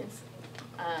since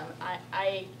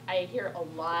I hear a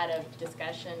lot of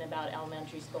discussion about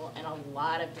elementary school and a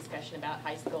lot of discussion about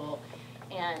high school,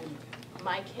 and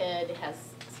my kid has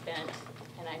spent,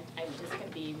 and I'm just going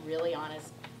to be really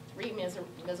honest, 3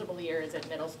 miserable years at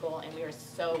middle school, and we are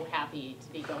so happy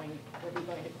to be going. We'll be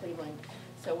going to Cleveland,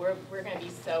 so we're going to be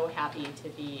so happy to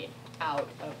be out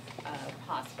of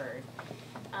Hosford.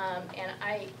 And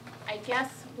I guess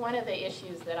one of the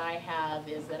issues that I have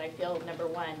is that I feel, number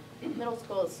one, middle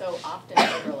school is so often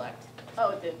overlooked.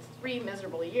 Oh, the 3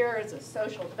 miserable years of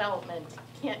social development,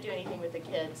 can't do anything with the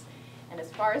kids. And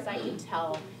as far as I can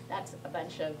tell, that's a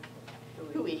bunch of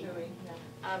hooey.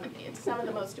 It's some of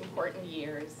the most important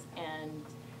years, and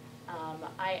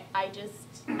I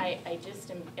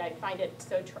find it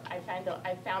so. I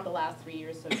found the last 3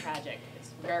 years so tragic.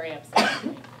 It's very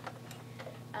upsetting.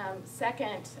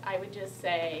 Second, I would just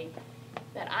say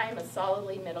that I am a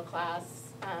solidly middle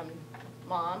class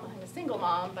mom. I'm a single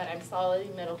mom, but I'm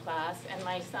solidly middle class, and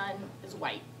my son is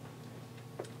white.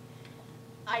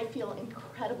 I feel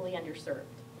incredibly underserved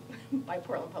by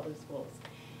Portland Public Schools.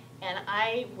 And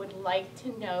I would like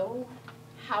to know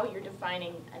how you're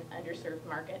defining an underserved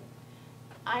market.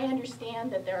 I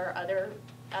understand that there are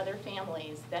other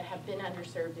families that have been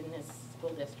underserved in this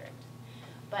school district.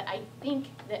 But I think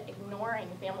that ignoring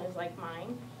families like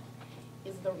mine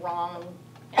is the wrong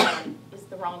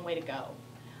way to go.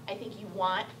 I think you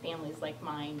want families like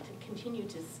mine to continue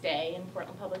to stay in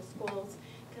Portland Public Schools,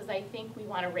 because I think we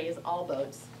want to raise all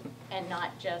boats and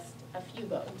not just a few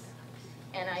boats.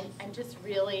 And I'm just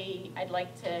really, I'd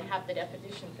like to have the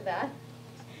definition for that.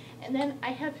 And then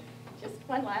I have just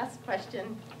one last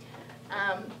question.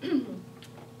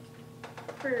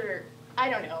 For, I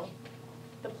don't know,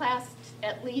 the past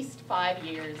at least 5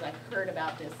 years, I've heard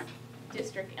about this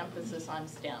district emphasis on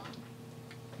STEM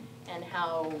and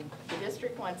how the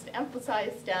district wants to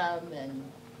emphasize STEM and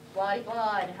blah,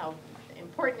 blah, and how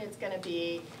important it's going to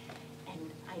be.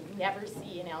 And I never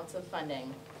see an ounce of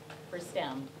funding for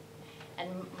STEM. And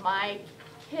my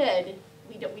kid,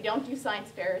 we don't do science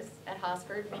fairs at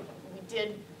Hosford. We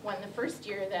did one the first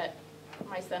year that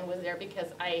my son was there, because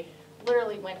I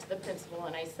literally went to the principal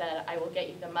and I said, I will get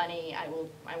you the money, I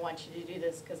want you to do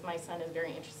this, because my son is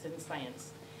very interested in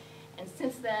science. And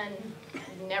since then,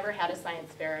 we've never had a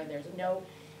science fair. There's no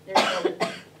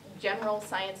general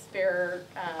science fair.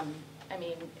 I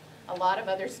mean, a lot of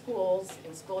other schools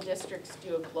and school districts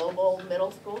do a global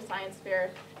middle school science fair.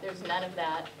 There's none of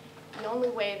that. The only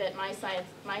way that my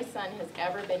son has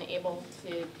ever been able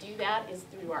to do that is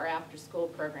through our after-school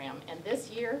program. And this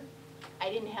year, I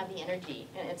didn't have the energy.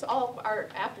 And it's all, our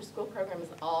after-school program is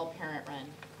all parent-run.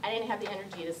 I didn't have the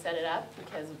energy to set it up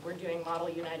because we're doing Model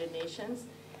United Nations.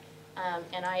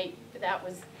 And that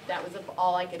was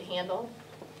all I could handle.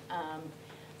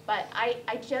 But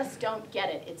I just don't get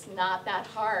it. It's not that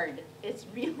hard. It's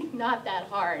really not that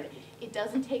hard. It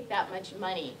doesn't take that much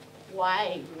money.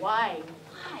 Why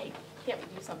can't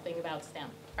we do something about STEM?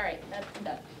 All right, that's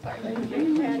done. Sorry.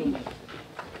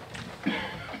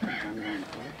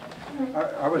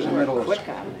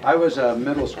 I was a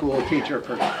middle school teacher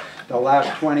for the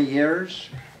last 20 years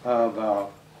of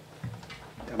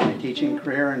my teaching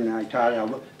career, and I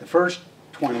taught the first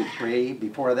 23.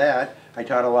 Before that, I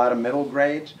taught a lot of middle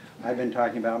grades. I've been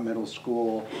talking about middle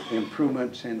school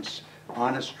improvement since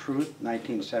Honest Truth,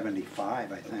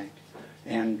 1975, I think.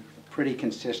 And pretty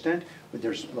consistent, but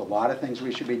there's a lot of things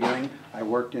we should be doing. I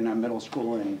worked in a middle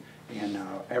school in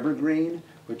Evergreen,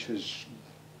 which was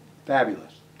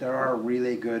fabulous. There are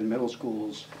really good middle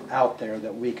schools out there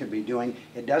that we could be doing.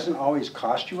 It doesn't always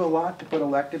cost you a lot to put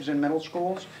electives in middle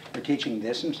schools. You're teaching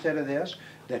this instead of this.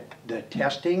 The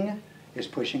testing is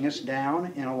pushing us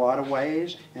down in a lot of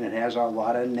ways, and it has a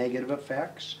lot of negative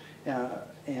effects.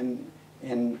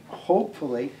 And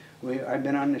hopefully, I've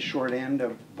been on the short end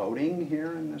of voting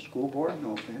here in the school board,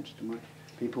 no offense to my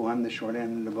people I'm the short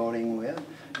end of the voting with,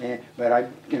 but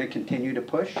I'm going to continue to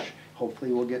push.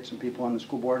 Hopefully we'll get some people on the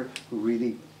school board who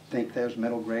really think those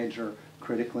middle grades are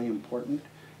critically important,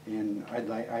 and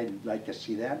I'd like to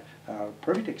see that.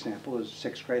 Perfect example is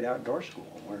 6th grade outdoor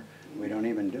school, where we don't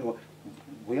even do,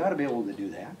 we ought to be able to do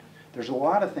that. There's a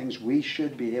lot of things we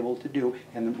should be able to do,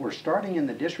 and we're starting in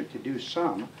the district to do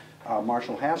some.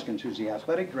 Marshall Haskins, who's the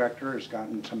athletic director, has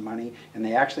gotten some money, and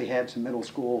they actually had some middle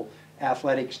school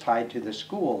athletics tied to the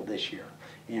school this year.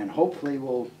 And hopefully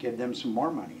we'll give them some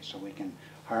more money so we can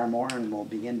hire more, and we'll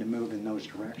begin to move in those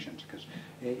directions, because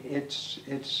it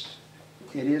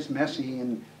is messy,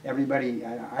 and everybody,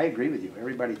 I agree with you,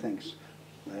 everybody thinks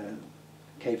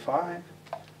K-5,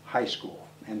 high school,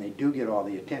 and they do get all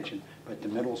the attention, but the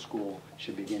middle school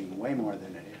should be getting way more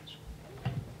than it is.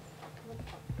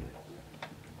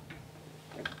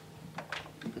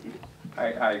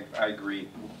 I agree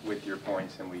with your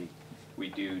points, and we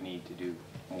do need to do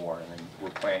more, and we're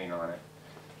planning on it.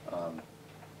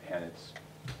 And it's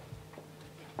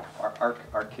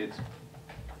our kids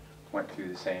went through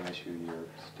the same issue yours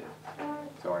did,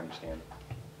 so I understand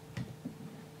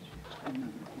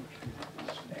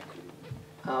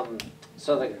it.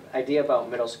 So the idea about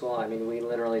middle school, I mean, we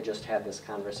literally just had this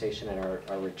conversation at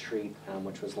our retreat,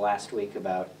 which was last week,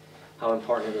 about how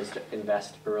important it is to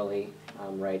invest early,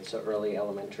 right? So early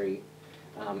elementary,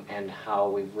 and how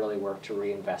we've really worked to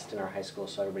reinvest in our high school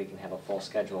so everybody can have a full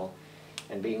schedule,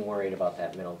 and being worried about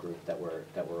that middle group that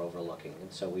we're overlooking.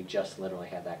 And so we just literally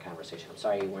had that conversation. I'm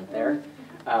sorry you weren't there,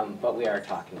 but we are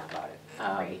talking about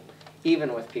it,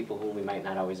 even with people who we might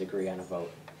not always agree on a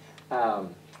vote.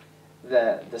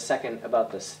 The second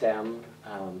about the STEM,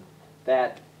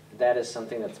 that is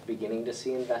something that's beginning to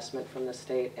see investment from the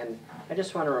state. And I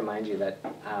just want to remind you that,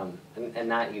 and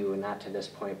not you, and not to this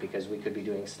point, because we could be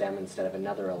doing STEM instead of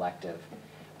another elective,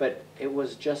 but it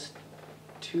was just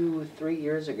 2-3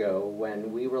 years ago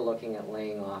when we were looking at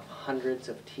laying off hundreds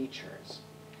of teachers.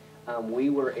 We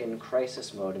were in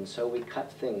crisis mode, and so we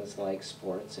cut things like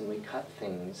sports, and we cut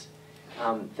things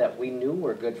that we knew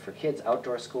were good for kids.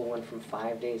 Outdoor school went from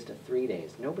 5 days to 3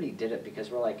 days. Nobody did it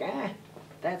because we're like,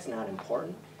 that's not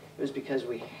important. It was because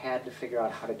we had to figure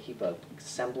out how to keep a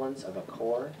semblance of a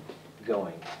core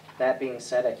going. That being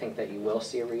said, I think that you will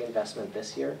see a reinvestment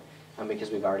this year, because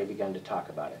we've already begun to talk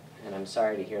about it. And I'm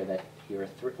sorry to hear that your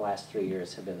last 3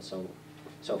 years have been so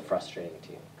frustrating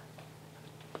to you.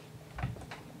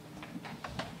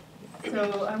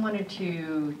 So I wanted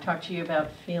to talk to you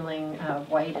about feeling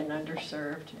white and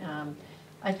underserved.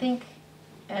 I think,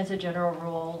 as a general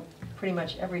rule, pretty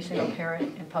much every single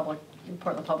parent in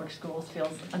Portland Public Schools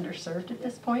feels underserved at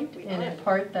this point, and in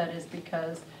part that is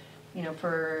because,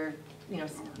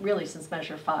 really since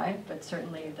Measure 5, but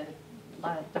certainly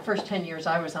the first 10 years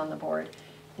I was on the board,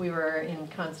 we were in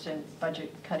constant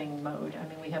budget cutting mode. I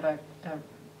mean, we have a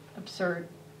absurd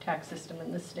tax system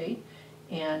in this state,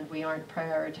 and we aren't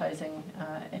prioritizing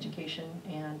education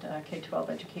and K-12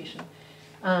 education.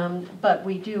 But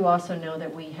we do also know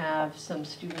that we have some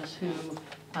students who,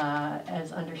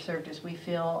 as underserved as we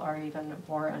feel, are even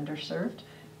more underserved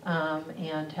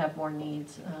and have more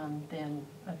needs than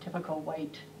a typical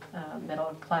white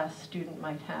middle-class student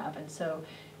might have. And so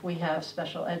we have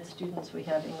special ed students, we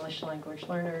have English language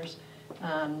learners,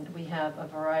 we have a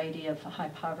variety of high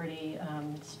poverty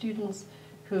students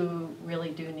who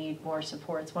really do need more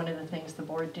supports. One of the things the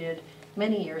board did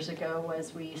many years ago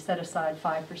was we set aside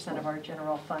 5% of our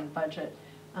general fund budget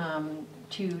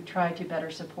to try to better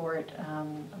support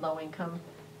low-income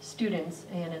students,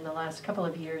 and in the last couple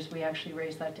of years we actually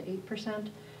raised that to 8%,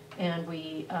 and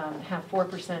we have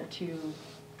 4% to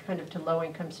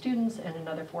low-income students and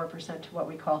another 4% to what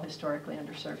we call historically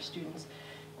underserved students,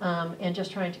 and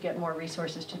just trying to get more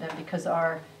resources to them because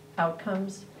our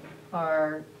outcomes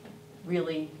are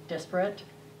really disparate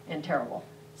and terrible.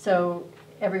 So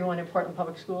everyone in Portland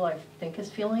Public School, I think, is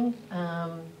feeling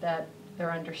that they're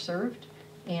underserved,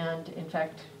 and in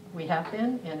fact we have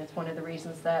been, and it's one of the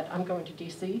reasons that I'm going to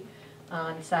DC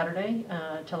on Saturday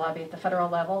to lobby at the federal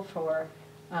level for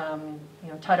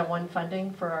Title I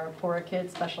funding for our poorer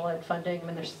kids, special ed funding. I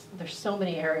mean, there's so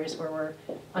many areas where we're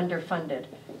underfunded,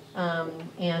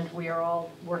 And we are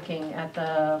all working at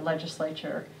the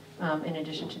legislature in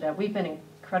addition to that. We've been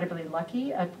incredibly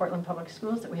lucky at Portland Public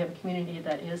Schools that we have a community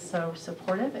that is so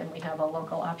supportive, and we have a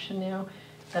local option now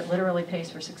that literally pays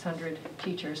for 600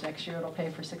 teachers. Next year it'll pay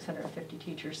for 650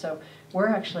 teachers. So we're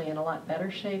actually in a lot better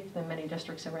shape than many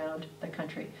districts around the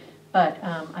country. But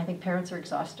I think parents are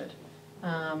exhausted.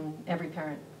 Every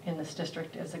parent in this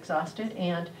district is exhausted.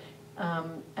 And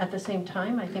at the same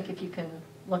time, I think if you can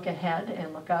look ahead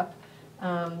and look up,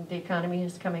 the economy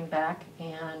is coming back,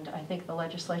 and I think the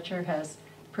legislature has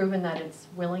proven that it's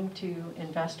willing to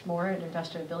invest more. It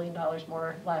invested $1 billion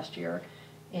more last year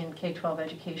in K-12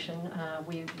 education.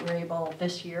 We were able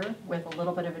this year, with a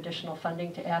little bit of additional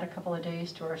funding, to add a couple of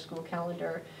days to our school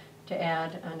calendar, to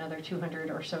add another 200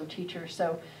 or so teachers.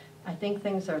 So I think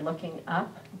things are looking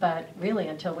up, but really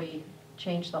until we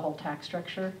change the whole tax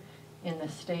structure in the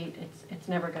state, it's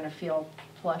never going to feel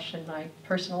flush, in my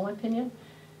personal opinion.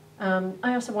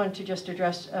 I also wanted to just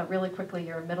address really quickly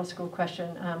your middle school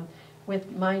question.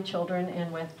 With my children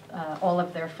and with all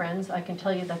of their friends, I can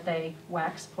tell you that they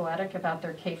wax poetic about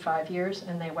their K-5 years,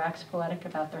 and they wax poetic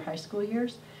about their high school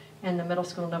years, and the middle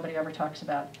school nobody ever talks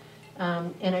about.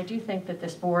 And I do think that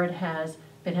this board has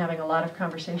been having a lot of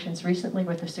conversations recently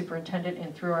with the superintendent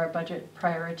and through our budget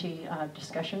priority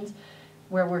discussions,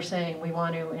 where we're saying we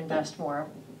want to invest more.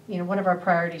 You know, one of our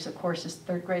priorities, of course, is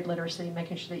third grade literacy,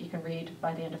 making sure that you can read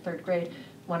by the end of third grade.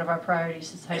 One of our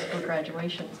priorities is high school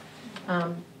graduations.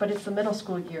 But it's the middle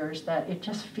school years that it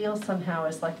just feels somehow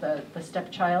as like the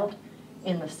stepchild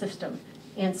in the system.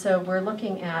 And so we're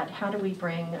looking at how do we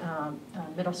bring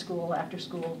middle school, after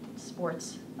school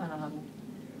sports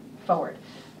forward.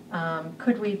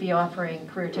 Could we be offering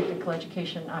career technical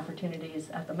education opportunities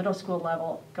at the middle school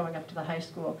level going up to the high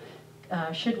school?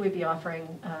 Should we be offering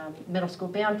middle school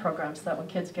band programs so that when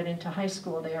kids get into high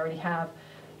school they already have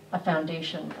a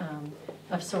foundation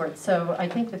of sorts? So I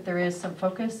think that there is some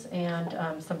focus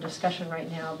and some discussion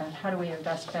right now about how do we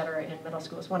invest better in middle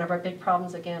schools. One of our big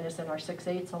problems, again, is in our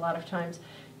 6-8s. A lot of times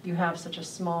you have such a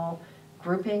small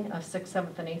grouping of 6th,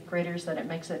 7th, and 8th graders that it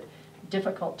makes it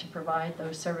difficult to provide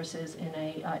those services in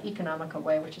a economical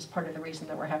way, which is part of the reason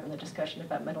that we're having the discussion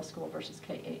about middle school versus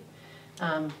K-8.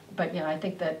 But yeah, I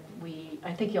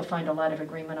think you'll find a lot of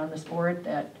agreement on this board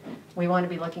that we want to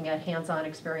be looking at hands-on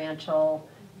experiential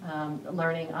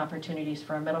learning opportunities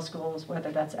for our middle schools,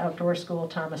 whether that's outdoor school.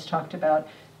 Thomas talked about,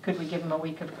 could we give them a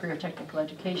week of career technical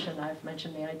education? I've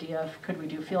mentioned the idea of, could we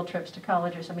do field trips to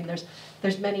colleges? I mean,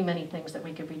 there's many, many things that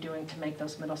we could be doing to make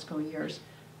those middle school years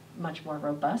much more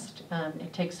robust.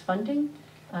 It takes funding,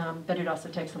 but it also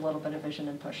takes a little bit of vision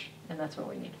and push, and that's what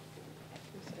we need.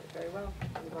 Very well.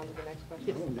 Move on to the next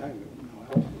question.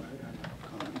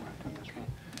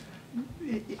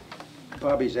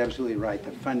 Bobby's absolutely right.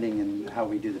 The funding and how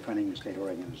we do the funding in the state of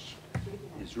Oregon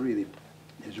is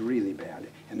really bad.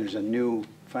 And there's a new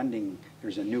funding,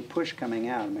 there's a new push coming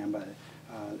out. A man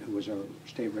who was a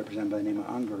state representative by the name of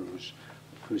Unger,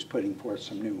 who's putting forth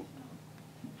some new.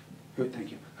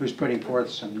 Thank you. Who's putting forth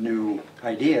some new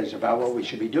ideas about what we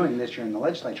should be doing this year in the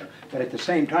legislature. But at the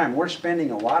same time, we're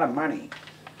spending a lot of money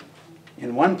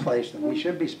in one place that we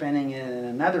should be spending it in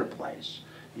another place.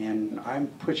 And I'm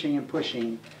pushing and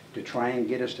pushing to try and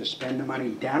get us to spend the money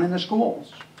down in the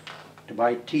schools, to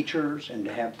buy teachers and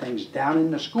to have things down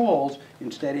in the schools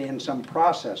instead of in some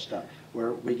process stuff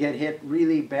where we get hit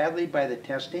really badly by the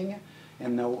testing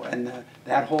and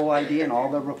that whole idea and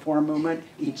all the reform movement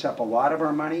eats up a lot of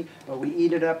our money, but we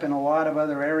eat it up in a lot of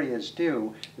other areas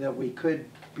too that we could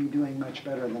be doing much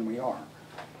better than we are.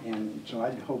 And so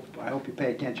I hope you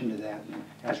pay attention to that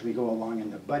as we go along in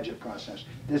the budget process.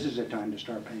 This is a time to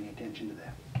start paying attention to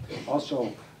that.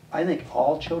 Also, I think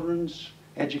all children's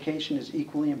education is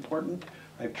equally important.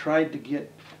 I've tried to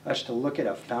get us to look at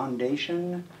a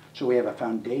foundation, so we have a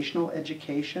foundational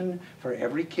education for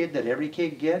every kid that every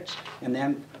kid gets, and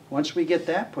then once we get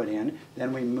that put in,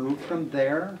 then we move from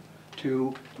there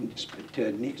to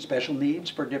special needs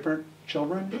for different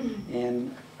children,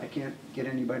 and I can't get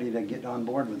anybody to get on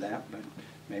board with that, but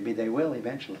maybe they will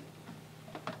eventually.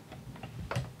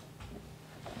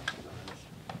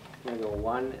 We're going to go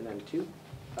 1 and then 2.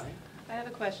 5. I have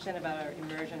a question about our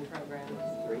immersion programs.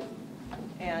 3.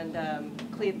 And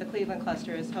the Cleveland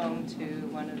cluster is home to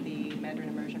one of the Mandarin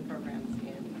immersion programs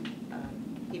in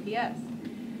PPS.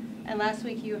 And last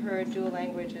week you heard Dual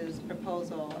Language's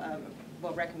proposal of,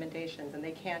 well, recommendations, and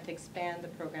they can't expand the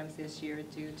programs this year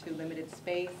due to limited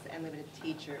space and limited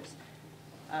teachers.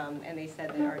 And they said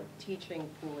that our teaching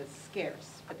pool is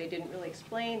scarce, but they didn't really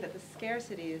explain that the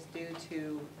scarcity is due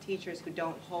to teachers who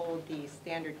don't hold the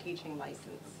standard teaching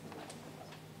license.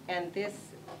 And this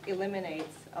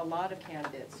eliminates a lot of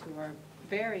candidates who are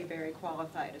very, very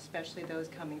qualified, especially those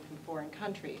coming from foreign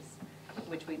countries,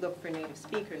 which we look for native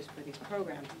speakers for these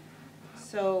programs.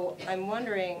 So I'm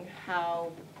wondering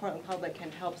how Portland Public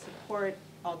can help support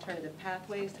alternative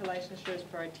pathways to licensures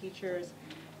for our teachers.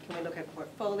 Can we look at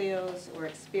portfolios or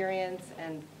experience,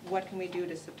 and what can we do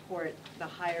to support the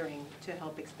hiring to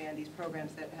help expand these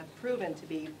programs that have proven to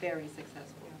be very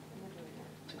successful?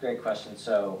 It's a great question.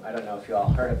 So I don't know if you all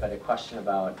heard it, but a question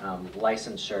about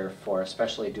licensure for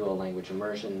especially dual language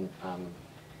immersion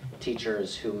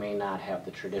teachers who may not have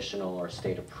the traditional or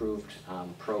state-approved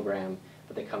program,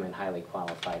 but they come in highly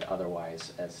qualified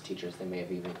otherwise as teachers. They may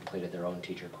have even completed their own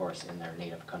teacher course in their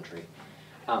native country.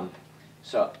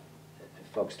 So if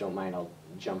folks don't mind, I'll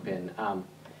jump in.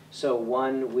 So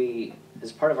one,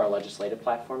 as part of our legislative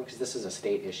platform, because this is a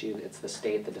state issue, it's the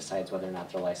state that decides whether or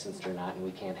not they're licensed or not, and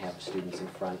we can't have students in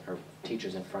front, or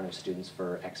teachers in front of students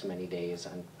for X many days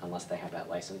unless they have that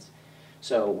license.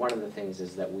 So one of the things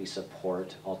is that we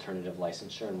support alternative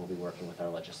licensure, and we'll be working with our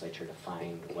legislature to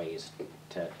find ways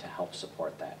to help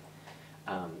support that.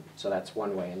 So that's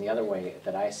one way. And the other way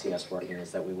that I see us working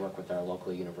is that we work with our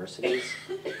local universities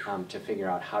to figure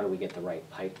out how do we get the right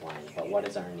pipeline, but what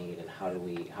is our need, and how do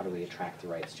we attract the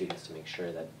right students to make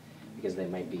sure that, because they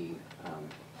might be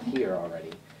here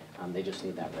already, they just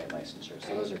need that right licensure.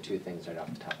 So those are two things right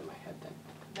off the top of my head then.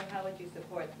 So how would you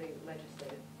support the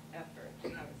legislative effort?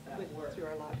 How does that work? Through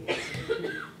our lobbyists,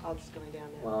 all just going down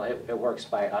there. Well, it works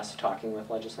by us talking with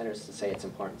legislators to say it's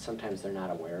important. Sometimes they're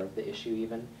not aware of the issue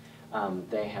even.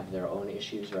 They have their own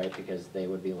issues, right, because they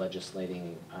would be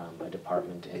legislating a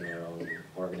department in their own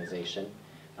organization,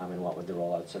 and what would the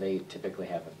rollout. So they typically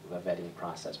have a vetting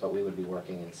process, but we would be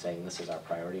working and saying this is our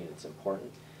priority and it's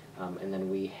important. And then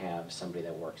we have somebody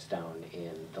that works down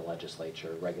in the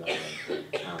legislature regularly.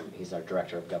 He's our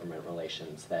Director of Government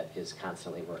Relations that is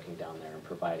constantly working down there and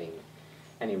providing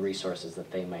any resources that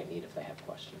they might need if they have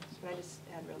questions. Can I just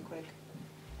add real quick?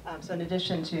 So in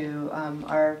addition to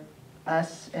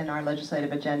us and our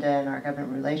legislative agenda and our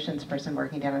government relations person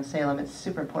working down in Salem, it's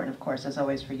super important, of course, as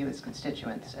always, for you as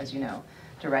constituents, as you know,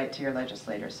 to write to your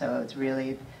legislators. So it's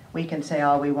really, we can say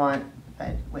all we want,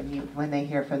 but when they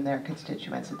hear from their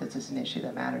constituents that this is an issue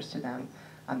that matters to them,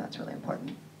 that's really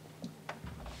important.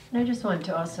 And I just wanted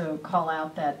to also call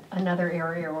out that another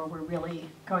area where we're really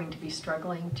going to be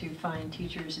struggling to find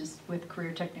teachers is with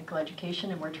career technical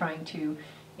education, and we're trying to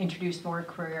introduce more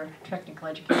career technical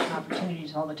education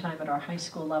opportunities all the time at our high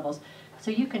school levels.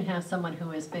 So you can have someone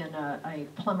who has been a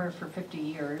plumber for 50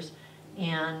 years,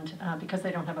 and because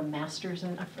they don't have a master's,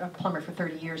 in a plumber for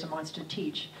 30 years and wants to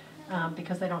teach,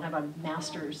 because they don't have a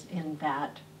master's in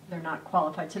that, they're not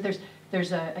qualified. So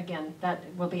there's again, that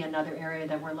will be another area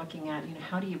that we're looking at. You know,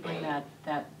 how do you bring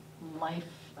that life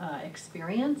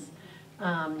experience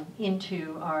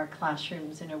into our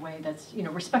classrooms in a way that's, you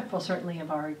know, respectful certainly of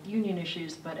our union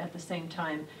issues, but at the same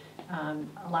time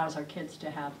allows our kids to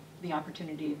have the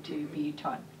opportunity to be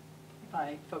taught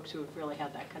by folks who have really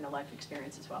had that kind of life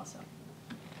experience as well. So.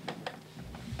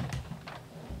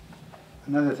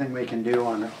 Another thing we can do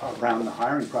around the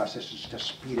hiring process is to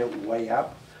speed it way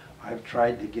up. I've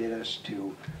tried to get us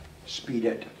to speed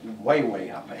it way,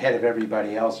 way up, ahead of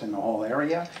everybody else in the whole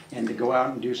area, and to go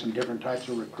out and do some different types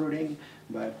of recruiting,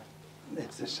 but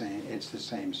it's the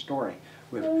same story.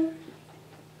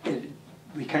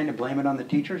 We kind of blame it on the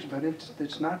teachers, but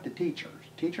it's not the teachers.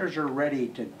 Teachers are ready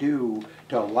to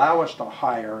allow us to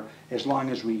hire as long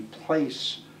as we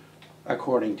place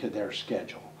according to their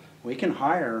schedule. We can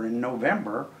hire in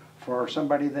November for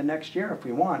somebody the next year if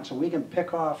we want, so we can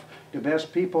pick off the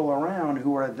best people around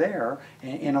who are there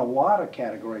in a lot of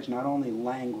categories, not only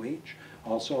language,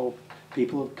 also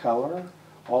people of color,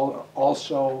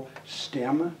 also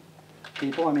STEM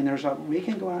people. I mean, we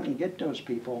can go out and get those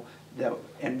people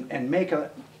and make an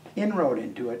inroad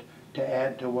into it to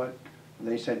add to what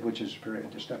they said, which is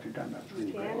the stuff you've done. That's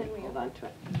really great. Hold on to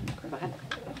it. Okay. Go ahead.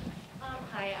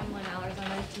 Hi, I'm Lynn Allers.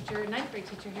 I'm a teacher, ninth grade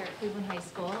teacher here at Cleveland High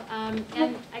School. And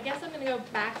I guess I'm going to go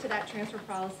back to that transfer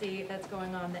policy that's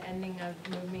going on, the ending of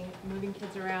moving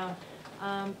kids around.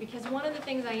 Because one of the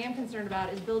things I am concerned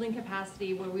about is building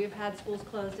capacity where we have had schools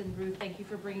closed, and Ruth, thank you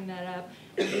for bringing that up.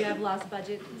 And we have lost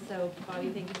budget, so Bobby,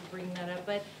 thank you for bringing that up.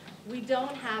 But we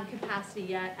don't have capacity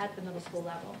yet at the middle school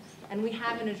level, and we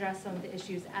haven't addressed some of the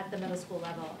issues at the middle school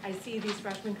level. I see these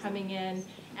freshmen coming in,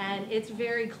 and it's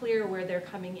very clear where they're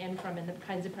coming in from and the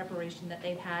kinds of preparation that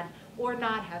they've had or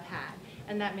not have had.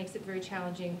 and that makes it very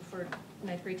challenging for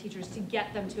ninth grade teachers to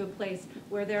get them to a place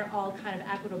where they're all kind of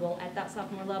equitable at that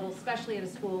sophomore level, especially at a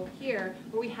school here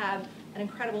where we have an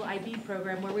incredible IB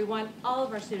program where we want all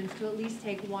of our students to at least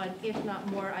take one, if not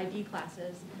more, IB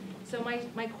classes. So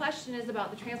my question is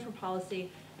about the transfer policy.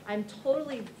 I'm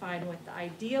totally fine with the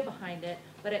idea behind it,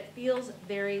 but it feels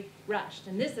very rushed.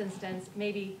 In this instance,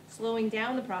 maybe slowing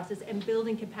down the process and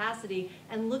building capacity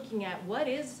and looking at what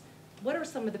are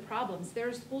some of the problems. There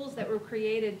are schools that were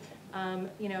created,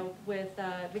 you know, with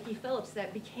Vicki Phillips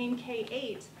that became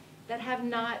K-8 that have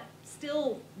not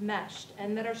still meshed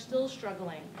and that are still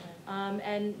struggling.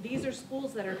 And these are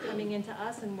schools that are coming into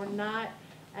us, and we're not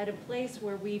at a place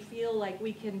where we feel like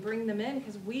we can bring them in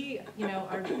because we, you know,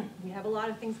 we have a lot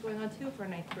of things going on too for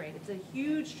ninth grade. It's a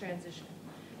huge transition.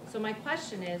 So my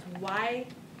question is, why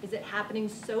is it happening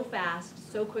so fast,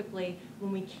 so quickly,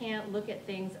 when we can't look at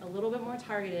things a little bit more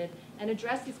targeted and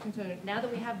address these concerns? Now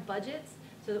that we have budgets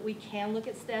so that we can look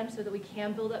at STEM, so that we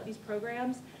can build up these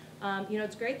programs, you know,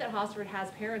 it's great that Hosford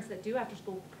has parents that do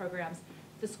after-school programs.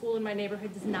 The school in my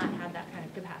neighborhood does not have that kind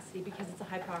of capacity because it's a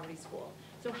high-poverty school.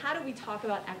 So how do we talk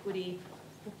about equity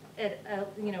at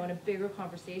you know, in a bigger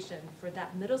conversation for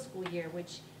that middle school year,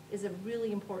 which is a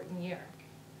really important year?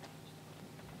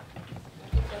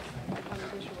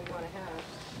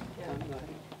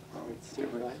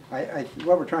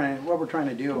 What we're trying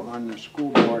to do on the school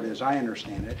board, as I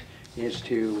understand it, is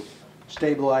to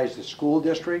stabilize the school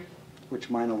district,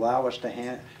 which might allow us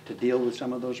to deal with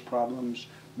some of those problems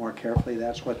more carefully.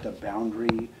 That's what the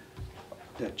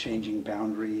changing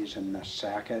boundaries and the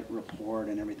Sackett report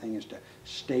and everything is, to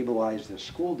stabilize the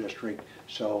school district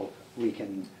so we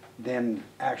can then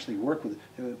actually work with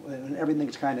it.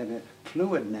 Everything's kind of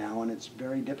fluid now, and it's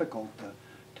very difficult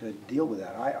to deal with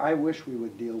that. I wish we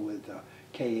would deal with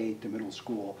K-8 to middle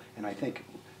school, and I think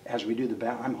as we do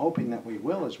I'm hoping that we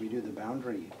will as we do the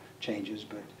boundary changes,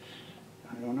 but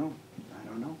I don't know. I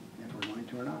don't know if we're going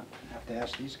to or not. I have to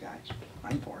ask these guys.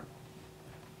 I'm for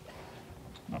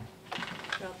it.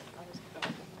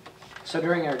 So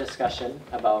during our discussion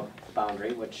about the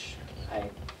boundary, which I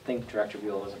think Director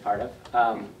Buell was a part of,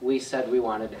 we said we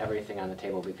wanted everything on the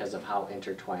table because of how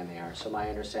intertwined they are. So my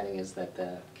understanding is that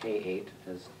the K-8,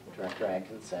 as Director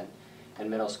Adkins said, and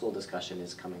middle school discussion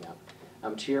is coming up.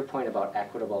 To your point about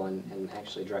equitable, and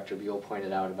actually Director Buell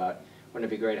pointed out about,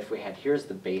 wouldn't it be great if we had, here's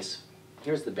the base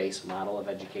model of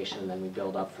education, and then we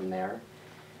build up from there.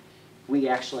 We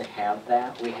actually have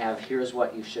that. We have, here's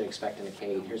what you should expect in a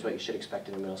K-8, here's what you should expect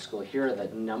in a middle school, here are the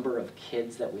number of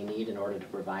kids that we need in order to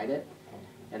provide it.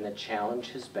 And the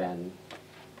challenge has been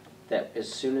that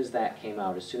as soon as that came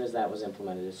out, as soon as that was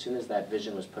implemented, as soon as that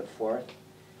vision was put forth,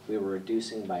 we were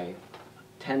reducing by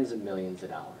tens of millions of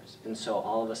dollars. And so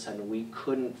all of a sudden we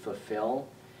couldn't fulfill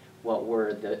what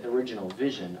were the original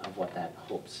vision of what that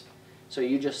hopes. So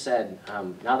you just said,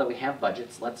 now that we have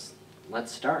budgets, let's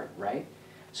start, right?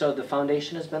 So the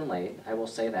foundation has been laid, I will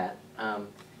say that.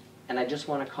 And I just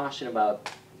want to caution about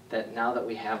that now that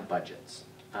we have budgets.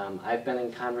 I've been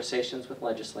in conversations with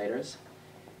legislators,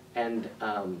 and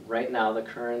right now the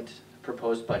current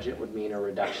proposed budget would mean a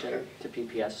reduction to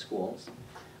PPS schools.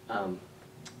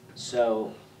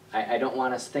 So I don't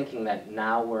want us thinking that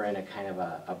now we're in a kind of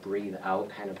a breathe out,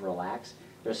 kind of relax.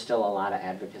 There's still a lot of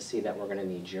advocacy that we're going to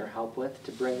need your help with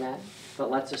to bring that.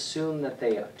 But let's assume that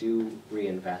they do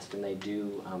reinvest and they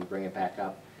do bring it back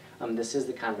up. This is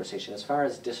the conversation. As far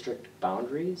as district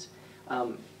boundaries,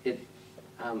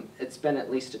 it's been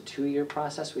at least a 2-year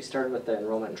process. We started with the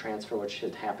enrollment and transfer, which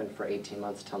had happened for 18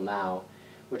 months till now,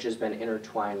 which has been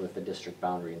intertwined with the district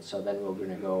boundary. And so then we're going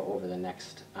to go over the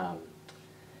next,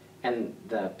 and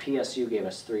the PSU gave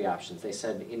us 3 options. They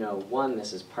said, you know, 1,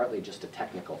 this is partly just a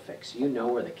technical fix. You know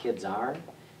where the kids are.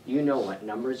 You know what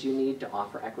numbers you need to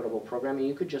offer equitable programming.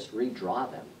 You could just redraw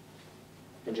them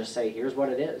and just say, here's what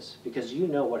it is, because you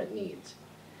know what it needs.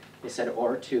 They said,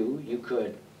 or 2, you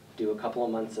could do a couple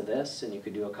of months of this, and you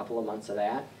could do a couple of months of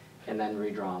that, and then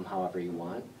redraw them however you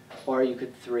want. Or you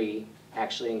could, 3,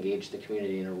 actually engage the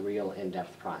community in a real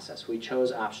in-depth process. We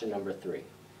chose option number 3.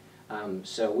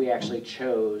 So we actually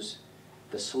chose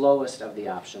the slowest of the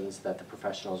options that the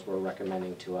professionals were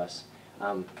recommending to us,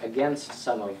 against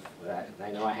some of,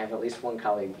 I know I have at least one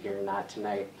colleague here, not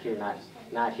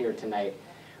here tonight,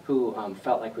 who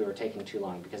felt like we were taking too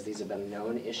long, because these have been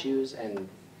known issues. And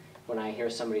when I hear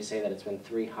somebody say that it's been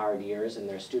 3 hard years and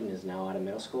their student is now out of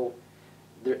middle school,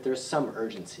 there's some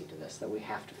urgency to this, that we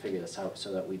have to figure this out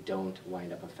so that we don't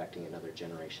wind up affecting another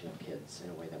generation of kids in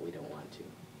a way that we don't want to.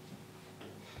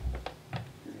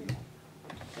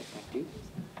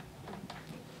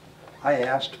 I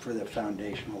asked for the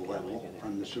foundational level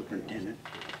from the superintendent,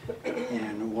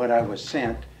 And what I was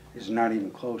sent is not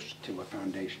even close to a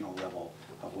foundational level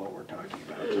of what we're talking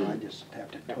about. So I just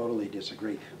have to totally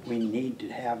disagree. We need to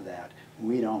have that.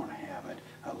 We don't have it,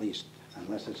 at least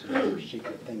unless it's another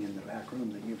secret thing in the back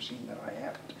room that you've seen that I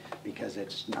haven't, because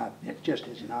it's not, it just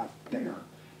is not there.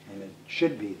 And it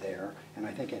should be there, and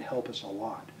I think it'd help us a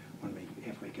lot when we,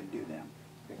 if we could do them.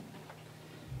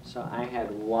 So I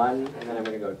had 1, and then I'm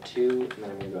going to go 2, and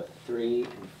then I'm going to go 3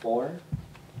 and 4.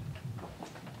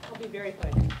 I'll be very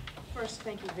quick. First,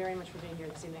 thank you very much for being here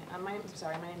this evening. My name is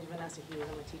Vanessa Hughes.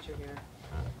 I'm a teacher here.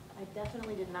 I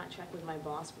definitely did not check with my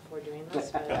boss before doing this,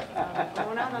 but I'm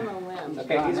going out on a limb.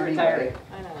 Okay, he's retiring.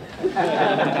 I know.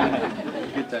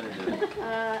 Good time to do it.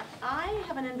 I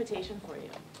have an invitation for you.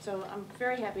 So I'm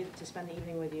very happy to spend the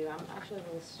evening with you. I'm actually a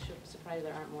little surprised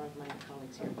there aren't more of my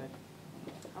colleagues here, but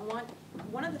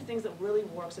one of the things that really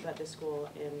works about this school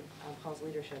in Paul's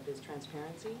leadership is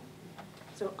transparency.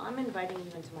 So I'm inviting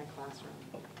you into my classroom.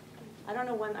 I don't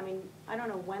know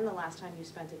when the last time you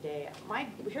spent a day.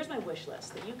 Here's my wish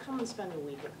list, that you come and spend a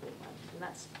week at Cleveland. And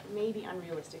that's maybe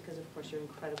unrealistic because of course you're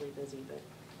incredibly busy, but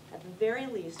at the very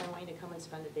least I want you to come and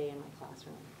spend a day in my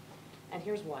classroom. And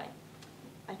here's why.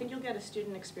 I think you'll get a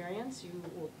student experience.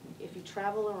 If you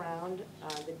travel around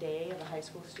the day of a high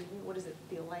school student, what does it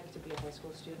feel like to be a high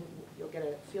school student? You'll get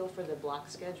a feel for the block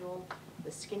schedule,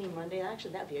 the Skinny Monday.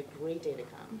 Actually, that'd be a great day to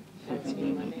come.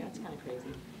 Skinny Monday, that's kind of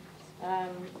crazy.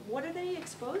 What are they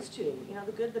exposed to? You know,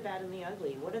 the good, the bad, and the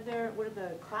ugly. What are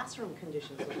the classroom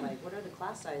conditions look like? What are the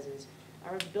class sizes?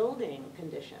 Our building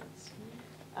conditions.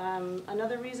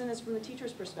 Another reason is from the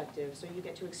teacher's perspective. So you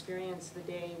get to experience the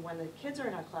day when the kids are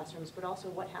in our classrooms, but also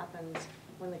what happens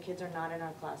when the kids are not in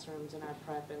our classrooms and our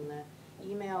prep and the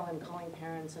email and calling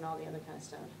parents and all the other kind of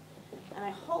stuff. And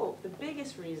I hope the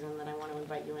biggest reason that I want to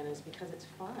invite you in is because it's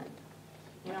fun.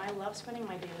 You know, I love spending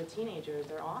my day with teenagers.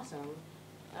 They're awesome.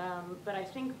 But I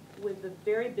think with the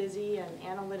very busy and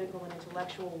analytical and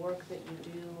intellectual work that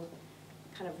you do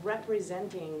kind of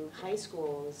representing high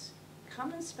schools,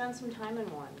 come and spend some time in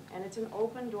one. And it's an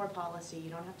open door policy. You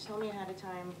don't have to tell me ahead of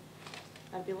time.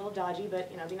 That'd be a little dodgy, but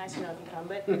you know, it'd be nice to know if you come.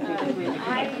 But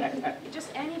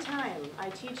just any time. I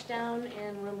teach down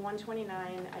in room 129.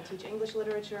 I teach English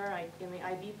literature in the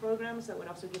IB programs that would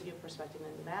also give you a perspective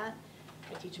into that.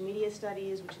 I teach media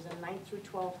studies, which is a 9th through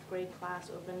 12th grade class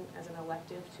open as an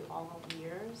elective to all of the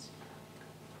years.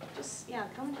 Just, yeah,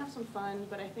 come and have some fun,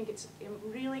 but I think it's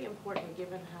really important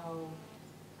given how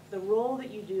the role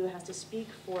that you do has to speak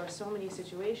for so many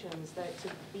situations that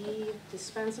to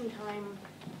spend some time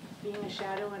being a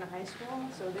shadow in a high school.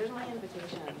 So there's my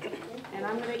invitation. And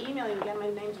I'm going to email you again. My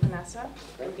name's Vanessa.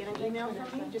 You'll get an email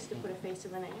from me just to put a face to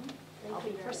the name. I'll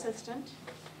be persistent.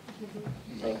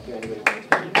 Thank you. Anybody?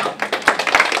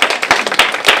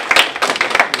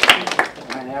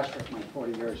 And I asked if my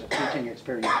 40 years of teaching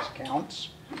experience counts.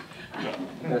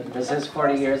 This is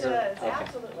 40 years of... Yes, okay.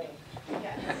 absolutely.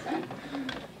 Yes.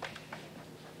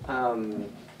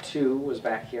 2 was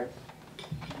back here.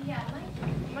 Yeah,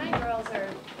 my girls are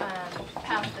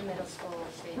past the middle school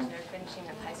stage. They're finishing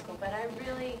up high school, but I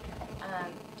really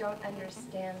don't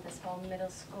understand this whole middle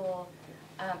school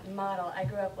model. I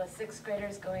grew up with 6th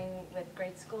graders going with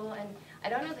grade school, and I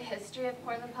don't know the history of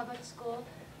Portland Public School,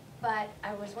 but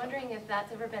I was wondering if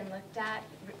that's ever been looked at,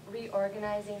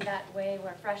 reorganizing that way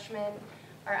where freshmen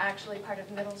are actually part of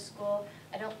middle school.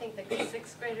 I don't think that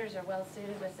 6th graders are well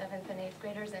suited with 7th and 8th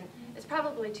graders, and it's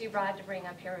probably too broad to bring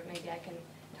up here, but maybe I can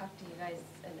talk to you guys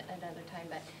another time.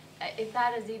 But if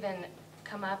that has even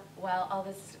come up while all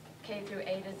this K through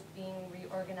 8 is being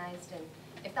reorganized, and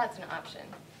if that's an option.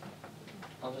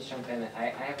 I'll just jump in. I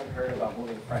haven't heard about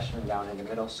moving freshmen down into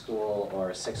middle school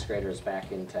or 6th graders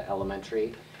back into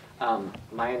elementary.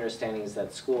 My understanding is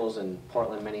that schools in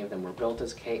Portland, many of them were built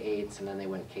as K-8s, and then they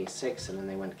went K-6, and then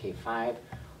they went K-5.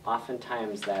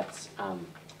 Oftentimes that's,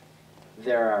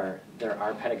 there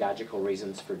are pedagogical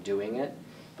reasons for doing it,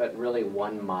 but really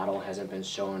one model hasn't been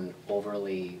shown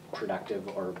overly productive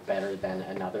or better than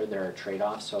another. There are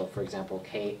trade-offs. So for example,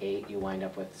 K-8, you wind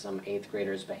up with some 8th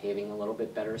graders behaving a little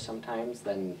bit better sometimes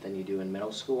than you do in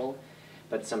middle school.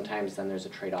 But sometimes then there's a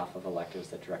trade-off of electives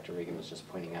that Director Regan was just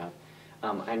pointing out.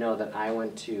 I know that I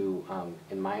went to,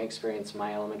 in my experience,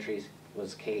 my elementary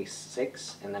was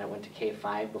K-6, and then it went to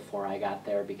K-5 before I got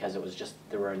there because it was just,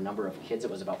 there were a number of kids.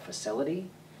 It was about facility.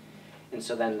 And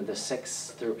so then the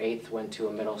 6th through 8th went to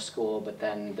a middle school, but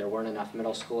then there weren't enough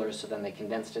middle schoolers, so then they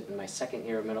condensed it. In my 2nd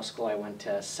year of middle school, I went to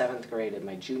 7th grade at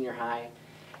my junior high,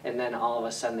 and then all of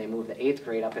a sudden they moved the 8th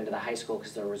grade up into the high school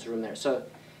because there was room there. So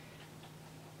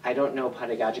I don't know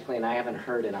pedagogically, and I haven't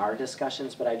heard in our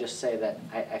discussions, but I just say that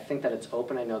I think that it's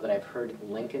open. I know that I've heard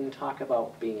Lincoln talk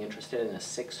about being interested in a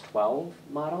 6-12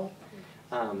 model.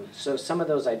 So some of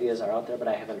those ideas are out there, but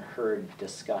I haven't heard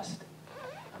discussed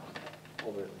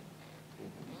overtly.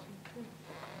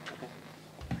 Okay.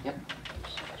 Yep.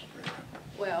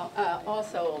 Well,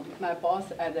 also, my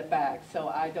boss at the back, so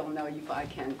I don't know if I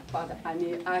can, but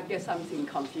I get something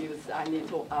confused. I need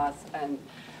to ask. And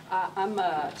I'm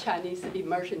a Chinese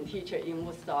immersion teacher in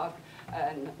Woodstock,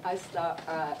 and I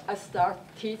start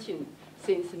teaching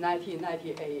since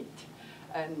 1998.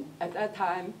 And at that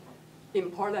time, in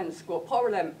Portland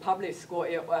Public School,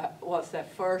 it was the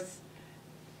first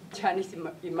Chinese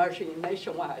immersion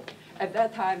nationwide. At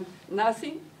that time,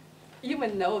 nothing,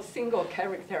 even no single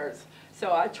characters.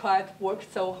 So I tried to work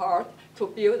so hard to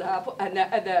build up, and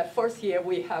at the first year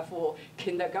we have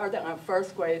kindergarten and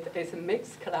first grade is a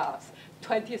mixed class,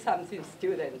 20-something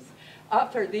students.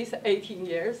 After these 18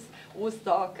 years,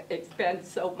 Woodstock expanded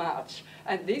so much,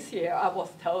 and this year I was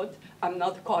told I'm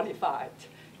not qualified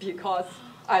because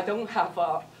I don't have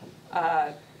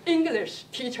a English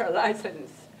teacher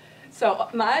license. So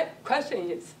my question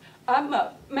is, I'm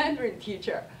a Mandarin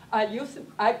teacher. I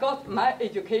got my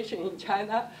education in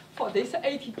China for these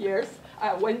 80 years.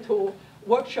 I went to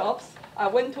workshops, I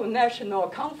went to national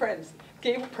conference,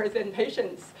 gave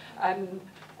presentations, and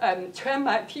train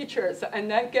my teachers, and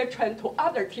then get trained to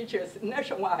other teachers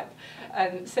nationwide,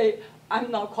 and say,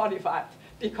 I'm not qualified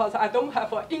because I don't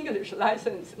have an English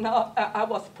license. Now I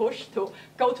was pushed to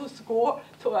go to school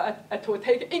to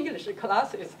take English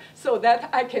classes so that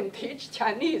I can teach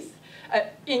Chinese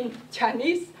in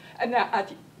Chinese, and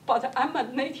but I'm a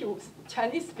native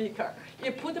Chinese speaker.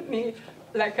 It put me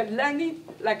like learning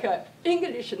like an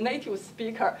English native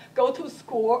speaker, go to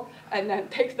school and then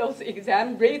take those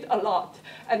exams, read a lot.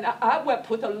 And I will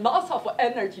put a lot of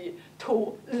energy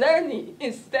to learning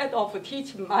instead of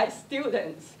teaching my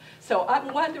students. So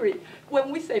I'm wondering,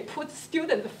 when we say put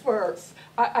students first,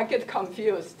 I get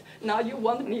confused. Now you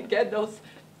want me to get those,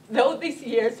 though these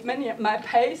years, my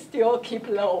pay still keep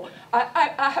low.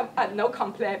 I have no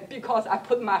complaint because I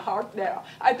put my heart there.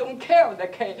 I don't care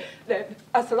that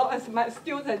as long as my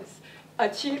students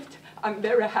achieved, I'm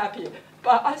very happy.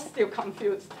 But I'm still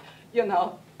confused, you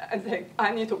know, and think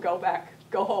I need to go back,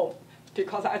 go home,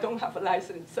 because I don't have a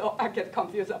license. So I get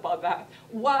confused about that.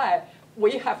 Why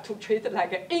we have to treat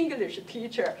like an English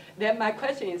teacher? Then my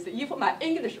question is, if my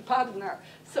English partner,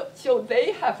 so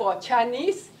they have a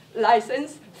Chinese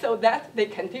license so that they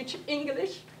can teach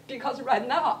English? Because right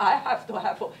now I have to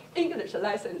have an English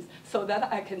license so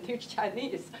that I can teach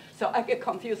Chinese. So I get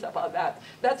confused about that.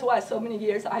 That's why so many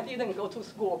years I didn't go to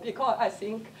school, because I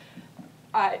think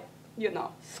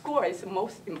school is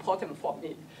most important for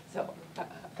me. So.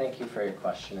 Thank you for your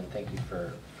question, and thank you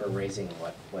for raising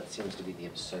what seems to be the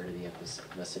absurdity of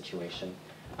the situation.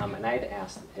 And I'd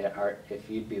ask if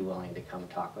you'd be willing to come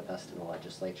talk with us to the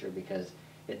legislature, because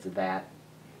it's that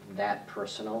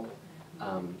personal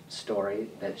story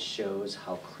that shows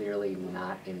how clearly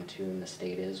not in tune the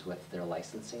state is with their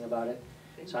licensing about it.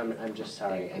 So I'm just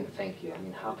sorry, and thank you. I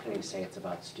mean, how can you say it's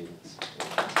about students?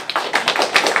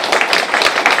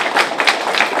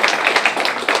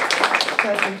 So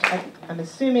I'm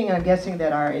assuming and I'm guessing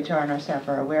that our HR and our staff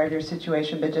are aware of your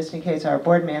situation, but just in case, our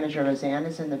board manager, Roseanne,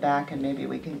 is in the back, and maybe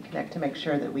we can connect to make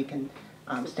sure that we can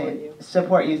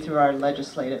support you through our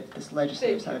legislative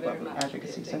side of government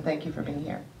advocacy. So thank you for being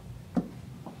here.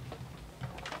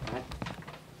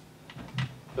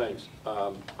 Thanks.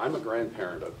 I'm a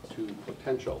grandparent of 2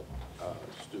 potential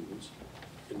students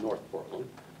in North Portland,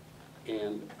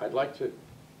 and I'd like to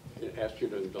ask you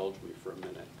to indulge me for a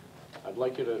minute. I'd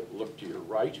like you to look to your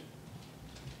right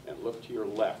and look to your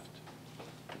left.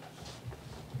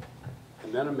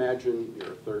 And then imagine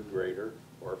you're a 3rd grader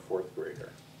or a 4th grader.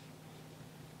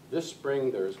 This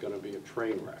spring there's going to be a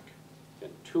train wreck,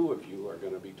 and 2 of you are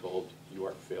going to be told you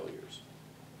are failures.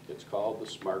 It's called the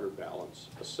Smarter Balance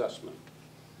Assessment.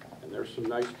 And there's some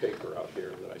nice paper out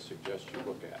here that I suggest you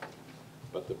look at.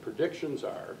 But the predictions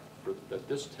are that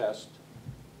this test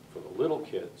for the little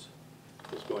kids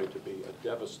is going to be a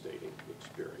devastating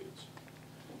experience.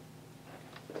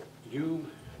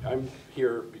 I'm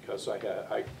here because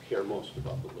I care most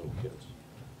about the little kids.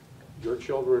 Your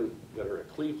children that are at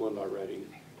Cleveland already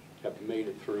have made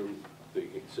it through the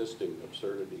existing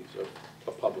absurdities of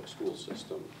a public school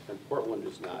system, and Portland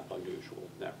is not unusual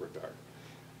in that regard.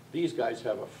 These guys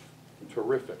have a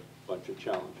terrific bunch of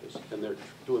challenges, and they're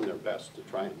doing their best to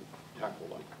try and tackle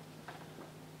them.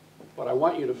 But I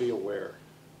want you to be aware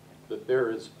that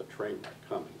there is a train wreck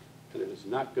coming, and it is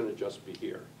not going to just be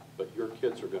here, but your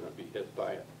kids are going to be hit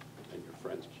by it, and your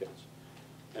friends' kids.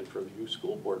 and for you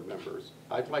school board members,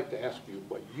 I'd like to ask you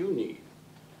what you need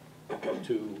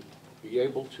to be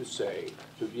able to say,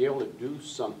 to be able to do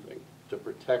something to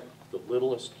protect the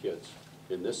littlest kids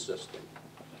in this system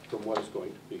from what is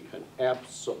going to be an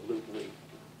absolutely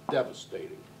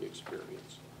devastating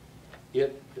experience.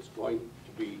 It is going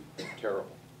to be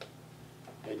terrible.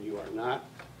 And you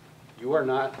are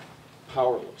not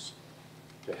powerless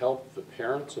to help the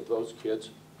parents of those kids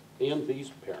and these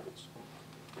parents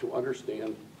to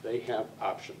understand they have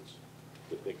options,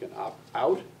 that they can opt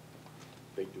out,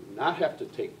 they do not have to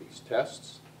take these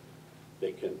tests,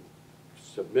 they can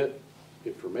submit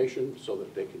information so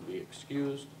that they can be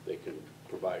excused, they can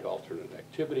provide alternate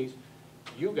activities.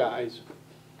 You guys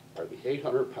are the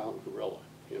 800-pound gorilla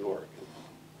in Oregon.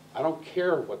 I don't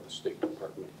care what the State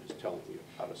Department is telling you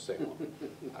out of Salem.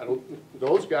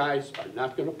 Those guys are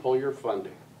not going to pull your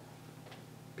funding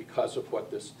because of what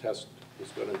this test is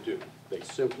going to do. They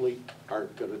simply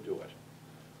aren't going to do it.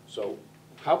 So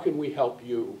how can we help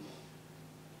you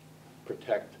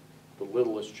protect the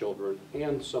littlest children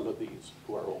and some of these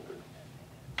who are older?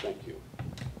 Thank you.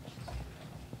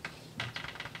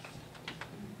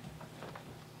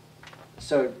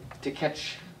 So to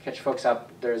catch folks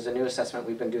up, there's a new assessment.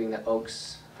 We've been doing the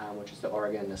OAKS, which is the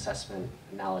Oregon Assessment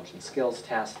Knowledge and Skills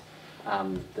Test.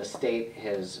 The state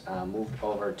has moved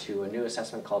over to a new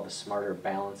assessment called the Smarter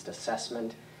Balanced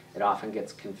Assessment. It often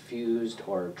gets confused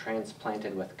or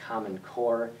transplanted with Common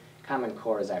Core. Common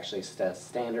Core is actually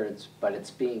standards, but it's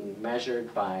being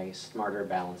measured by Smarter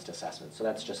Balanced Assessment. So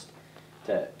that's just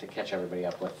to catch everybody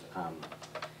up with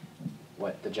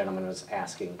what the gentleman was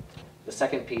asking. The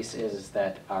second piece is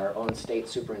that our own state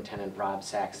superintendent, Rob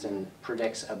Saxton,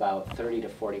 predicts about 30 to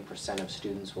 40% of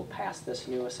students will pass this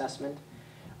new assessment.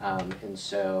 And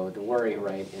so the worry,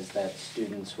 right, is that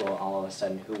students will all of a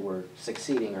sudden who were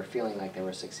succeeding or feeling like they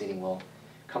were succeeding will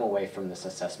come away from this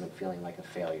assessment feeling like a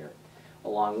failure.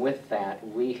 Along with that,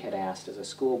 we had asked as a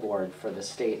school board for the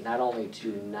state not only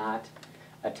to not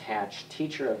attach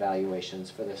teacher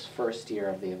evaluations for this first year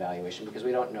of the evaluation, because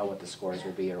we don't know what the scores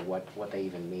will be or what they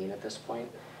even mean at this point,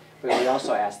 but we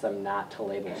also asked them not to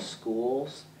label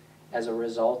schools as a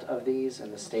result of these,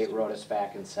 and the state wrote us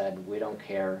back and said, we don't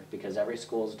care, because every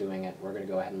school's doing it, we're going to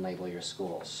go ahead and label your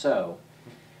schools. So,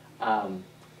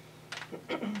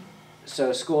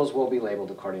 so schools will be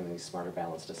labeled according to the Smarter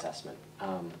Balanced Assessment.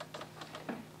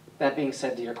 That being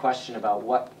said, to your question about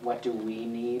what do we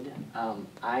need,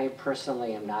 I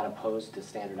personally am not opposed to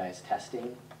standardized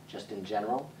testing, just in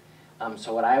general.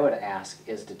 So what I would ask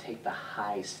is to take the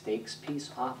high stakes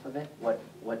piece off of it.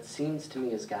 What seems to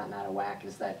me has gotten out of whack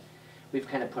is that we've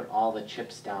kind of put all the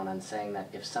chips down on saying that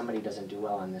if somebody doesn't do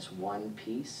well on this one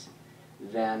piece,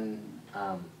 then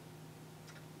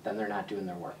they're not doing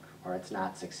their work, or it's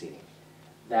not succeeding.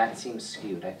 That seems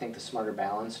skewed. I think the Smarter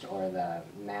Balanced, or the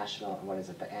national, what is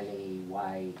it, the NAEYP,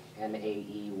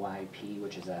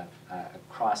 which is a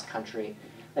cross-country,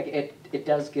 like it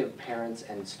does give parents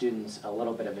and students a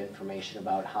little bit of information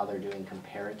about how they're doing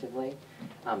comparatively.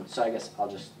 So I guess I'll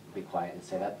just be quiet and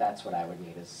say that that's what I would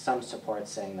need, is some support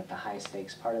saying that the high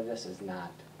stakes part of this is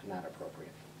not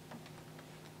appropriate.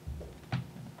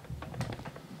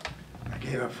 I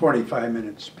gave a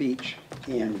 45-minute speech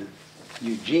in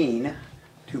Eugene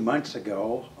 2 months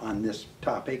ago on this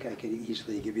topic. I could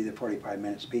easily give you the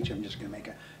 45-minute speech. I'm just going to make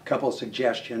a couple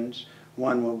suggestions.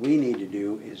 One, what we need to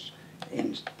do is,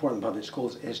 in Portland Public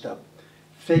Schools, is to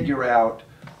figure out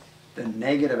the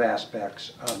negative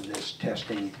aspects of this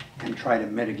testing and try to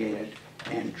mitigate it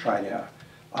and try to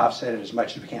offset it as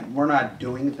much as we can. We're not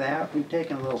doing that. We've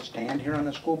taken a little stand here on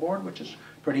the school board, which is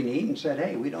pretty neat, and said,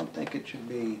 hey, we don't think it should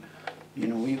be, you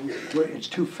know, it's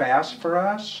too fast for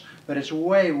us. But it's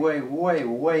way, way, way,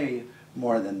 way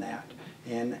more than that.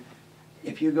 And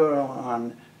if you go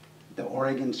on the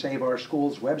Oregon Save Our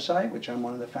Schools website, which I'm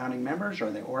one of the founding members,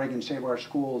 or the Oregon Save Our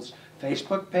Schools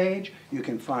Facebook page, you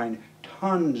can find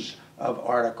tons of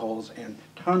articles and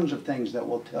tons of things that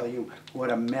will tell you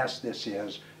what a mess this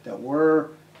is, that we're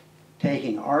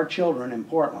taking our children in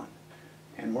Portland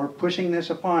and we're pushing this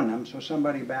upon them so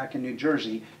somebody back in New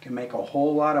Jersey can make a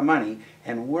whole lot of money,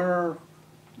 and we're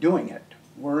doing it.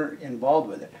 We're involved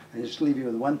with it. I just leave you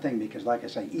with one thing, because like I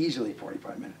say, easily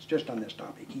 45 minutes, just on this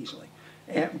topic, easily.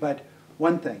 But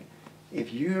one thing,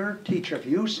 if your teacher, if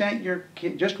you sent your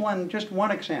kid, just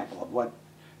one example of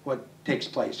what takes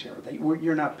place here, that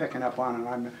you're not picking up on,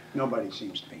 and nobody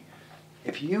seems to be.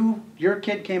 If your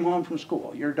kid came home from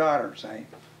school, your daughter, say,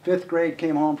 5th grade,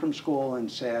 came home from school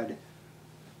and said,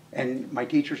 and my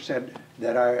teacher said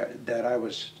that I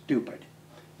was stupid,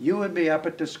 you would be up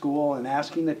at the school and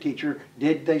asking the teacher,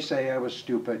 did they say I was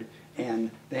stupid?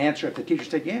 And the answer, if the teacher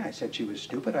said, yeah, I said she was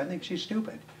stupid, I think she's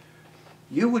stupid,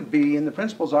 you would be in the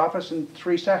principal's office in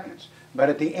 3 seconds. But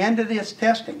at the end of this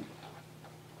testing,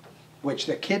 which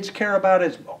the kids care about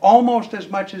as almost as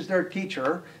much as their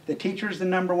teacher, the teacher's the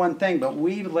 #1 thing, but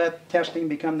we let testing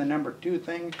become the #2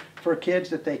 thing for kids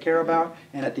that they care about.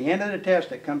 And at the end of the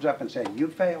test, it comes up and says, you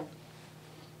failed.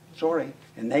 Sorry.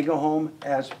 And they go home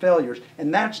as failures.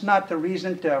 And that's not the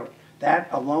reason to, that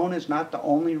alone is not the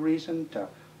only reason to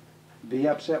be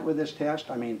upset with this test.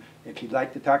 I mean, if you'd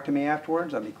like to talk to me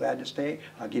afterwards, I'll be glad to stay.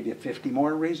 I'll give you 50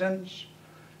 more reasons.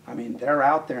 I mean, they're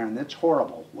out there and it's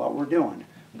horrible what we're doing.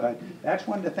 But that's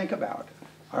one to think about.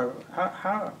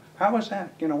 How is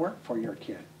that going to work for your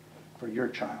kid, for your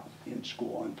child in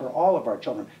school, and for all of our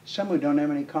children? Some who don't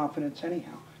have any confidence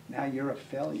anyhow. Now you're a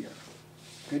failure.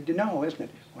 Good to know, isn't it?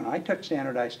 When I took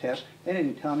standardized tests, they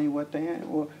didn't tell me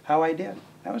how I did.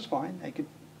 That was fine. They could.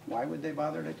 Why would they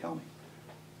bother to tell me?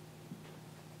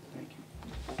 Thank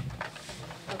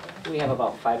you. We have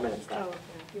about 5 minutes left. Oh, okay.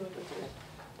 You want to do it?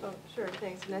 Oh, sure.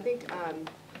 Thanks. And I think.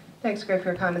 Thanks, Greg, for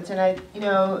your comments. And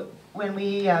when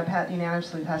we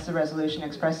unanimously passed the resolution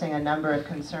expressing a number of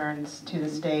concerns to the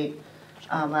state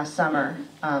last summer,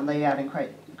 laid out in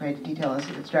quite great detail, as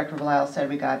Director Belisle said,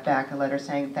 we got back a letter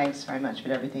saying thanks very much,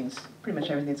 but pretty much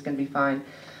everything's going to be fine.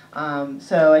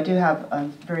 So I do have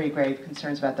very grave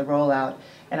concerns about the rollout,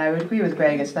 and I would agree with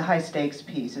Greg. It's the high stakes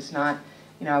piece. It's not.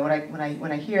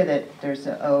 When I hear that there's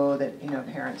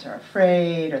parents are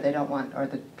afraid, or they don't want, or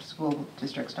the school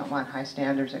districts don't want high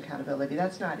standards accountability,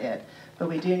 that's not it. But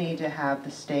we do need to have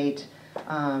the state,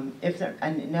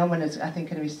 and no one is, I think,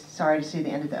 going to be sorry to see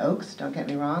the end of the Oaks, don't get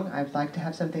me wrong. I'd like to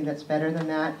have something that's better than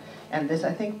that, and this,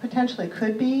 I think, potentially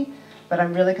could be, but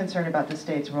I'm really concerned about the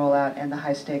state's rollout and the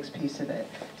high stakes piece of it.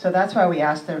 So that's why we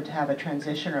asked them to have a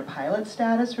transition or pilot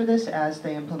status for this as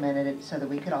they implemented it, so that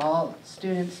we could all,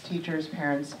 students, teachers,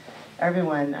 parents,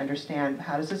 everyone understand,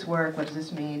 how does this work, what does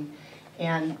this mean?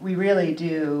 And we really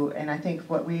do, and I think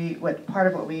part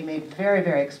of what we made very,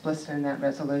 very explicit in that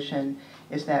resolution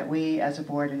is that we, as a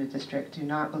board in a district, do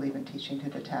not believe in teaching to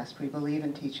the test. We believe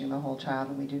in teaching the whole child,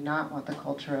 and we do not want the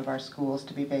culture of our schools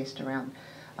to be based around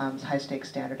high-stakes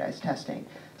standardized testing.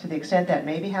 To the extent that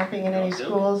may be happening in any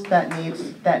schools, that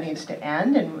needs to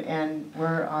end, and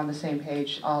we're on the same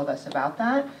page, all of us, about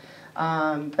that.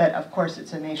 But of course,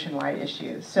 it's a nationwide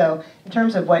issue. So in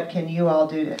terms of what can you all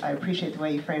do, I appreciate the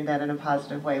way you framed that in a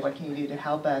positive way. What can you do to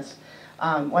help us?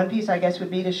 One piece, I guess,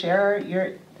 would be to share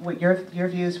your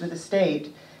views with the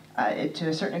state. To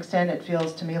a certain extent, it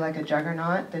feels to me like a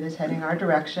juggernaut that is heading our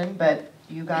direction, but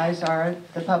you guys are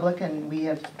the public, and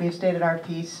we've stated our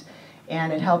piece,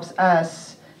 and it helps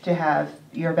us to have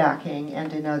your backing and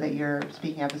to know that you're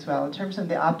speaking up as well. In terms of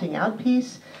the opting out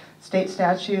piece, state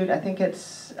statute, I think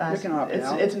it's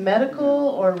medical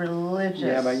or religious.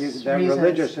 Yeah, but that reasons.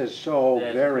 Religious is so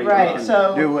very, right.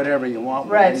 So do whatever you want.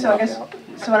 Right. So I guess so.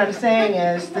 What I'm saying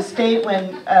is the state,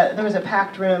 when there was a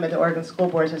packed room at the Oregon School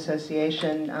Boards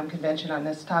Association convention on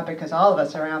this topic, because all of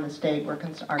us around the state are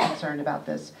concerned about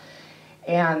this.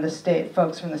 And the state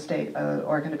folks from the state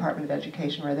Oregon Department of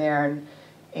Education were there,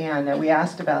 and we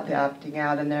asked about the opting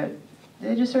out, and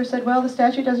they just sort of said, well, the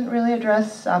statute doesn't really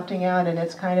address opting out, and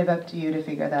it's kind of up to you to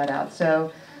figure that out.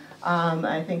 So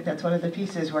I think that's one of the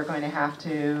pieces we're going to have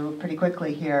to pretty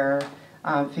quickly here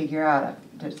figure out.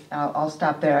 I'll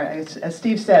stop there. As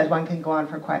Steve says, one can go on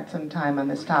for quite some time on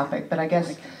this topic, but I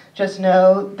guess just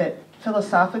know that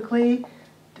philosophically,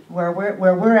 where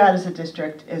we're at as a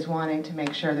district is wanting to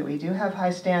make sure that we do have high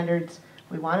standards.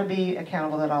 We want to be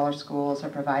accountable that all our schools are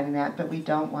providing that, but we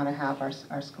don't want to have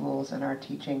our schools and our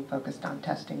teaching focused on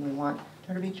testing. We want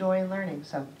there to be joy in learning.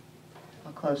 So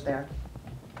I'll close there.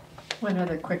 One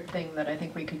other quick thing that I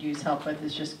think we could use help with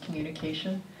is just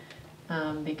communication,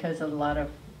 because a lot of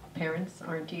parents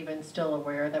aren't even still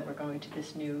aware that we're going to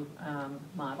this new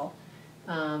model.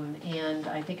 And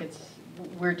I think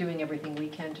we're doing everything we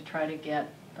can to try to get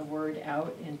the word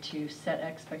out and to set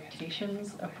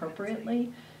expectations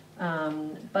appropriately.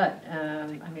 But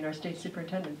our state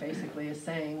superintendent basically is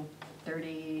saying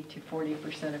 30 to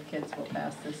 40% of kids will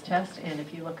pass this test. And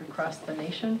if you look across the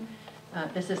nation,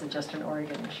 this isn't just an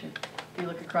Oregon issue. If you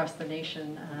look across the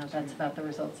nation, that's about the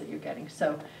results that you're getting.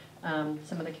 So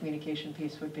some of the communication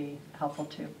piece would be helpful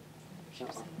too.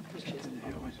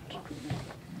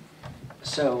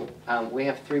 So we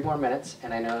have 3 more minutes,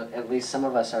 and I know at least some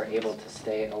of us are able to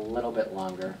stay a little bit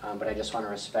longer, but I just want to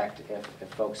respect if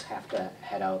folks have to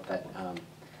head out that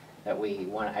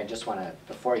I just want to,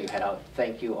 before you head out,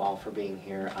 thank you all for being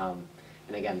here.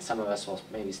 And again, some of us will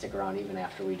maybe stick around even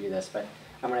after we do this, but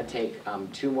I'm going to take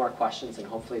 2 more questions, and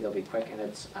hopefully they'll be quick, and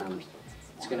it's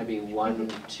It's going to be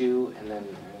 1, 2, and then,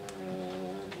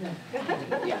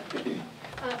 yeah.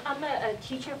 I'm a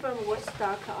teacher from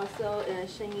Woodstock, also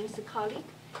Shenying's colleague.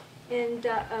 And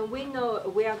we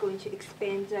know we are going to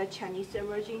expand Chinese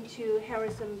immersion to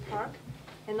Harrison Park.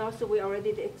 And also we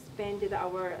already expanded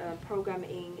our program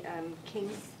in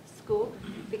King's School.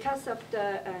 Because of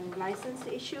the license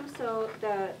issue, so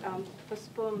the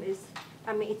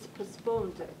it's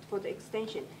postponed for the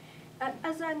extension.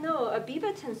 As I know,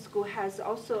 Beaverton School has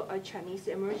also a Chinese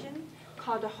immersion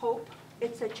called Hope.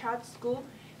 It's a charter school.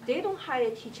 They don't hire a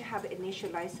teacher have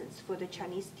initial license for the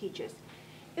Chinese teachers.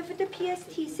 If the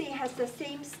PSTC has the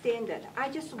same standard,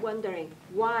 I'm just wondering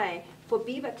why for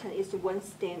Beaverton is one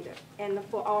standard and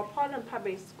for our Portland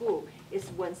Public School is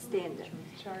one standard.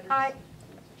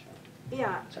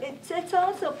 Yeah, it's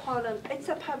also Portland. It's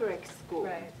a public school.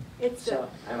 Right. It's so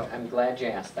I'm glad you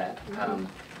asked that.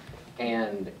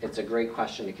 And it's a great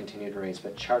question to continue to raise,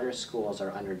 but charter schools are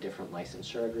under different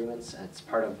licensure agreements, and it's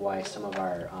part of why some of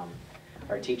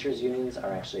our teachers' unions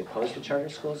are actually opposed to charter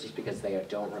schools, is because they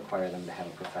don't require them to have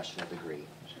a professional degree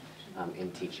in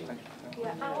teaching.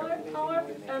 Yeah,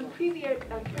 our previous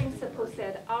principal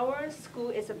said our school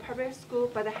is a public school,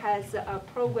 but it has a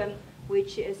program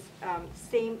which is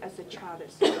same as a charter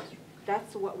school.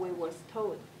 That's what we was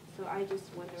told. So I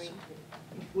just wondering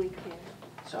if we can.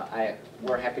 So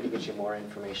we're happy to get you more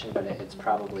information, but it's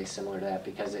probably similar to that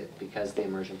because the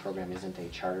immersion program isn't a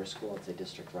charter school, it's a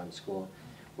district-run school.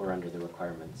 We're under the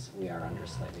requirements. We are under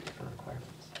slightly different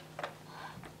requirements.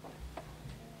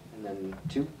 And then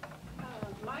 2.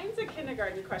 Mine's a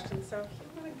kindergarten question, so if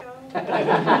you want to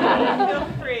go, feel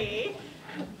free.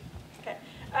 Okay.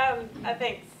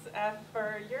 Thanks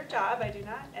for your job. I do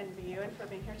not envy you, and for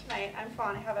being here tonight. I'm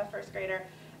Fawn. I have a first grader.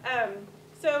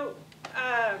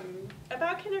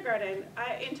 About kindergarten,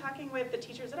 in talking with the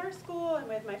teachers at our school and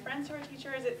with my friends who are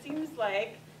teachers, it seems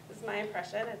like, this is my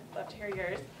impression, I'd love to hear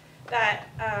yours, that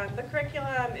the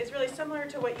curriculum is really similar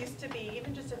to what used to be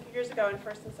even just a few years ago in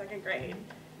 1st and 2nd grade.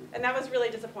 And that was really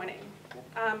disappointing.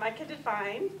 My kid did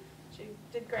fine. She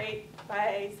did great.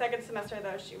 By 2nd semester,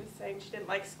 though, she was saying she didn't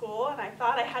like school, and I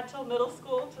thought I had till middle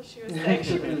school till she was saying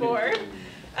she was bored.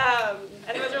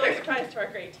 And it was really a surprise to our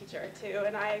grade teacher, too.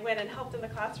 And I went and helped in the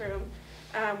classroom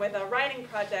with a writing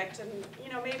project, and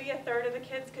maybe a third of the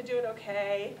kids could do it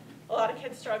okay. A lot of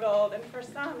kids struggled, and for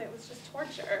some, it was just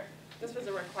torture. This was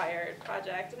a required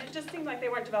project, and it just seemed like they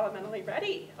weren't developmentally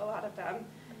ready, a lot of them.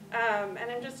 And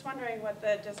I'm just wondering what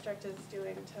the district is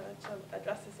doing to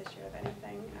address this issue, if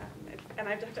anything. And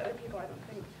I've talked to other people.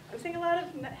 I'm seeing a lot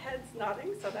of heads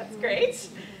nodding, so that's great.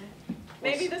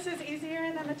 Maybe this is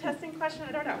easier than the testing question.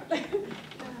 I don't know.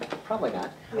 Probably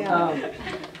not. Yeah.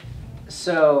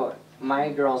 So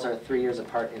my girls are 3 years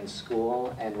apart in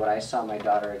school, and what I saw my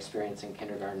daughter experience in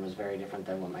kindergarten was very different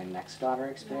than what my next daughter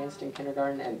experienced in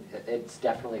kindergarten, and it's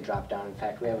definitely dropped down. In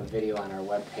fact, we have a video on our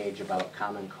webpage about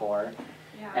Common Core.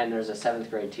 And there's a 7th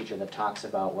grade teacher that talks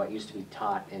about what used to be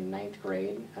taught in 9th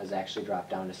grade has actually dropped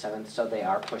down to 7th. So they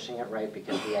are pushing it, right,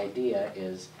 because the idea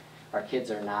is our kids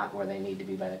are not where they need to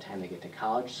be by the time they get to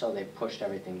college, so they've pushed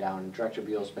everything down. Director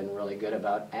Buell's been really good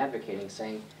about advocating,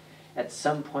 saying at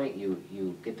some point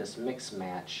you get this mix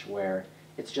match where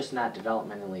it's just not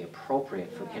developmentally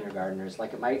appropriate for kindergartners.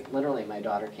 Like literally my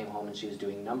daughter came home and she was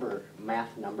doing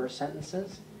math number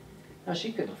sentences. Now,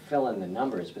 she could fill in the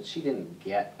numbers, but she didn't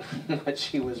get what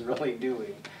she was really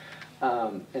doing.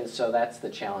 And so that's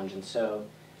the challenge. And so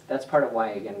that's part of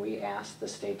why, again, we asked the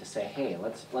state to say, hey,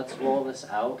 let's roll this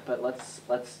out, but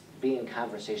let's be in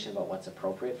conversation about what's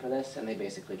appropriate for this. And they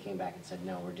basically came back and said,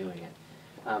 no, we're doing it.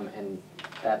 And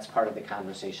that's part of the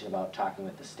conversation about talking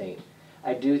with the state.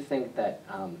 I do think that,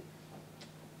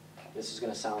 this is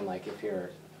going to sound like if you're,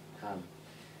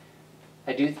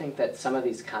 I do think that some of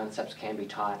these concepts can be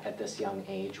taught at this young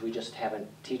age. We just haven't,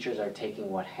 teachers are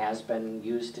taking what has been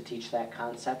used to teach that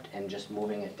concept and just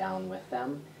moving it down with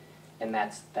them. And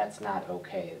that's not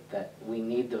okay. That we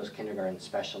need those kindergarten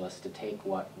specialists to take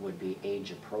what would be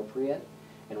age appropriate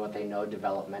and what they know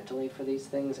developmentally for these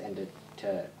things and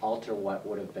to alter what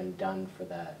would have been done for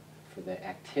the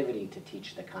activity to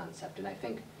teach the concept. And I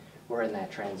think we're in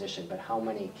that transition, but how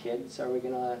many kids are we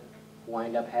gonna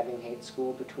wind up having hate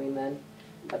school between then?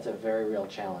 That's a very real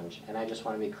challenge. And I just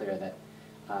want to be clear that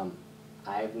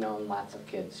I've known lots of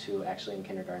kids who actually in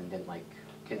kindergarten didn't like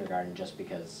kindergarten just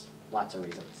because, lots of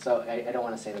reasons. So I don't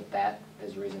want to say that that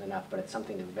is reason enough, but it's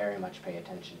something to very much pay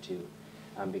attention to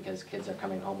because kids are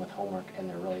coming home with homework and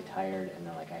they're really tired and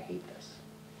they're like, I hate this.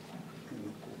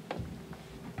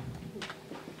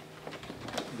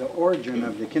 The origin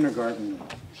of the kindergarten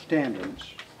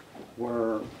standards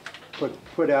were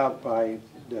put out by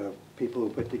the people who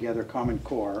put together Common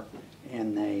Core,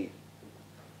 and they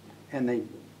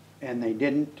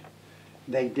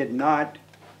did not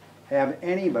have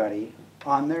anybody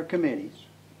on their committees,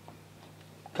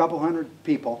 a couple hundred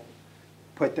people,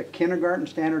 put the kindergarten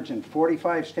standards in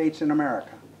 45 states in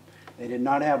America. They did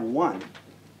not have one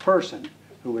person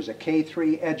who was a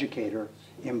K-3 educator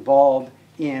involved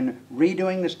in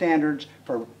redoing the standards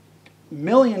for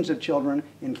millions of children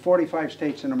in 45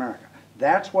 states in America.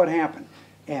 That's what happened.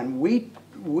 And we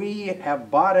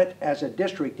have bought it as a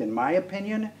district, in my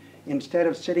opinion, instead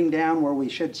of sitting down where we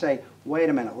should say, wait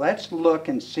a minute, let's look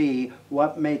and see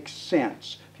what makes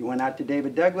sense. If you went out to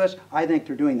David Douglas, I think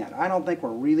they're doing that. I don't think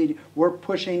we're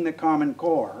pushing the Common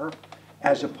Core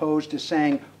as opposed to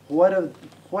saying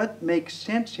what makes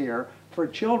sense here for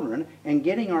children, and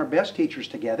getting our best teachers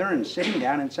together and sitting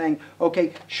down and saying,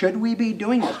 okay, should we be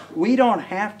doing this? We don't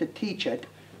have to teach it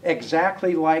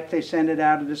exactly like they send it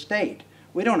out of the state.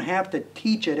 We don't have to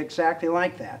teach it exactly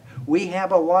like that. We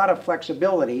have a lot of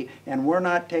flexibility, and we're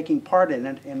not taking part in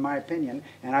it, in my opinion.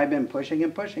 And I've been pushing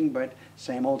and pushing, but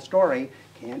same old story.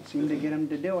 Can't seem to get them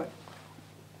to do it.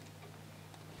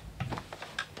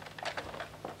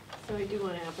 So I do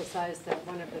want to emphasize that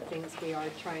one of the things we are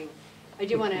trying, I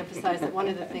do want to emphasize that one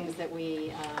of the things that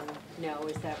we know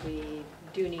is that we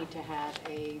do need to have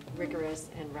a rigorous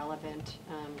and relevant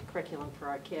curriculum for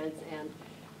our kids. And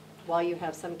while you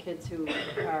have some kids who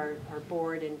are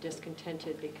bored and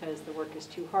discontented because the work is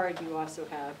too hard, you also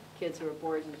have kids who are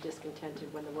bored and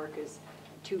discontented when the work is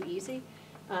too easy.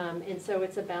 And so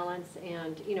it's a balance,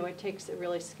 and it takes a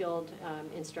really skilled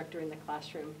instructor in the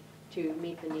classroom to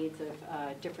meet the needs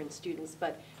of different students.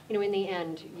 But in the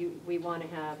end, we want to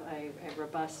have a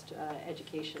robust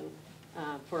education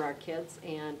for our kids,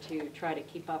 and to try to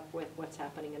keep up with what's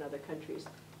happening in other countries.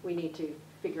 We need to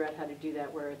figure out how to do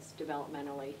that where it's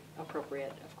developmentally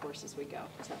appropriate, of course, as we go.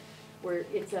 So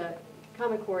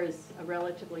Common Core is a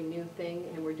relatively new thing,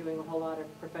 and we're doing a whole lot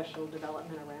of professional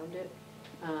development around it.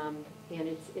 And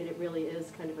it really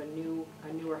is kind of a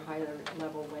newer, higher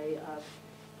level way of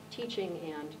teaching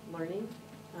and learning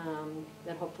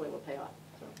that hopefully will pay off.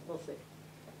 So we'll see.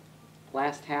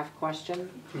 Last half question.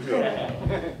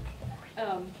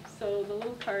 So the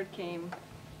little card came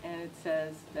and it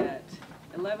says that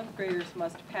 11th graders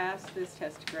must pass this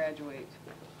test to graduate.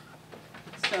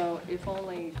 So if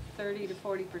only 30 to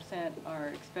 40% are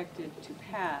expected to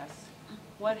pass,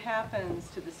 what happens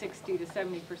to the 60 to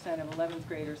 70% of 11th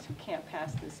graders who can't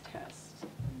pass this test?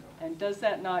 And does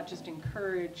that not just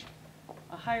encourage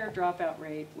a higher dropout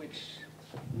rate, which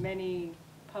many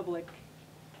public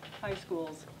high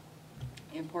schools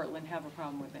in Portland have a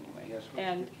problem with anyway? Yes,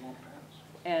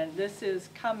 and this is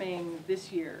coming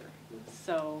this year,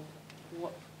 so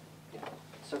what?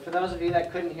 So for those of you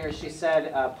that couldn't hear, she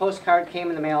said a postcard came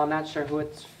in the mail. I'm not sure who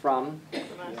it's from.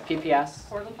 PPS?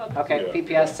 Portland Public Okay, School.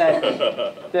 PPS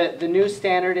said the new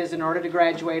standard is in order to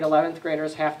graduate, 11th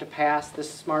graders have to pass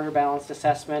this Smarter Balanced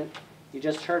Assessment. You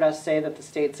just heard us say that the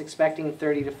state's expecting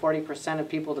 30 to 40% of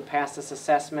people to pass this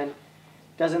assessment.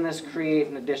 Doesn't this create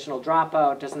an additional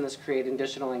dropout? Doesn't this create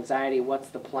additional anxiety? What's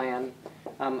the plan?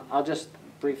 I'll just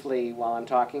briefly, while I'm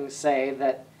talking, say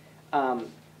that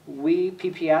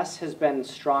PPS has been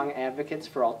strong advocates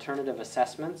for alternative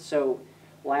assessments. So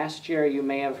last year you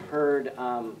may have heard,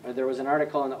 or there was an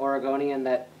article in the Oregonian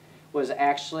that was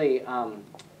actually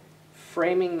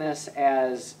framing this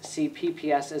as, see,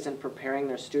 PPS isn't preparing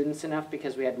their students enough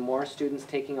because we had more students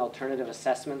taking alternative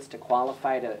assessments to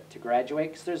qualify to graduate,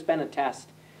 because there's been a test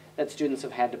that students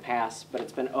have had to pass, but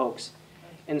it's been OAKS.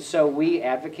 And so we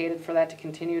advocated for that to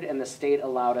continue, and the state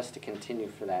allowed us to continue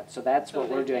for that. So that's what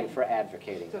we're doing for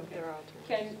advocating.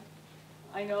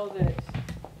 I know that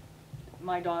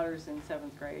my daughter's in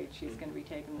 7th grade. She's going to be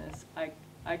taking this.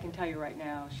 I can tell you right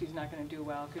now, she's not going to do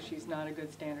well because she's not a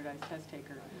good standardized test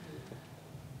taker.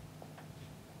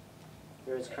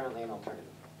 There is currently an alternative.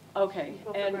 Okay,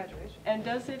 and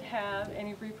does it have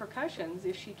any repercussions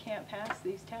if she can't pass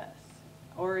these tests?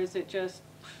 Or is it just,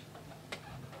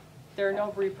 there are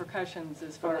no repercussions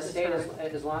as far For the as state, her?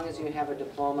 as long as you have a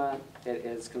diploma, it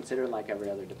is considered like every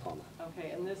other diploma. Okay,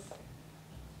 and this,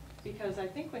 because I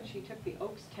think when she took the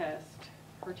OAKS test,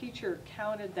 her teacher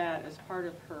counted that as part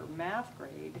of her math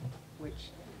grade, which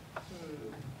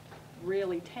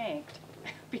really tanked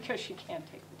because she can't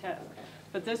take the test.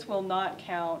 But this will not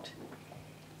count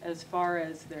as far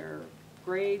as their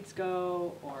grades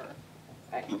go, or?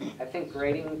 I think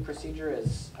grading procedure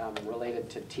is related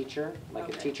to teacher, like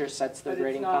a teacher sets the But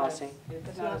grading policy.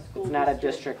 It's not a school It's not a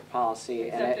district. district policy,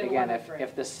 and Except in again, 11th grade.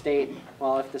 if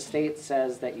the state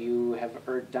says that you have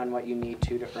done what you need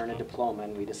to earn a diploma,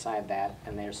 and we decide that,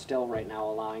 and they're still right now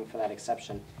allowing for that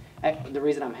exception, The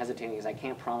reason I'm hesitating is I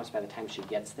can't promise by the time she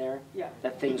gets there Yeah.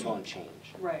 that things won't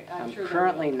change. Right, I'm sure.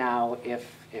 Currently now,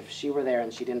 if she were there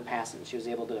and she didn't pass it and she was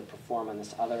able to perform on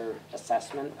this other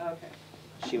assessment, Okay.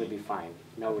 she would be fine,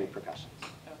 no repercussions.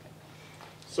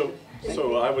 So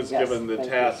I was Yes, given the thank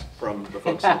task from the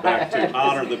folks in the back to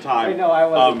honor the time. I know I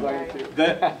wasn't going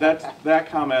to. That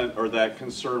comment or that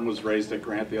concern was raised at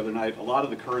Grant the other night. A lot of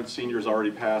the current seniors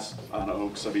already passed on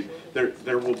Oaks. I mean,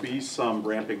 there will be some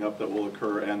ramping up that will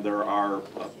occur, and there are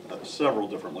several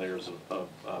different layers of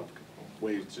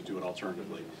ways to do it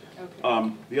alternatively.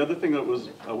 Okay. The other thing that was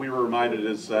we were reminded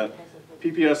is that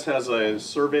PPS has a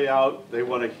survey out. They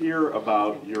want to hear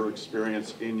about your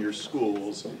experience in your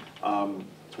schools.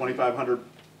 2,500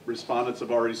 respondents have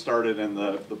already started, and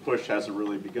the push hasn't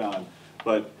really begun.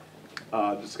 But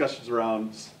discussions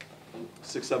around 6th,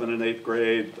 7th, and 8th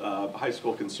grade, high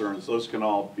school concerns, those can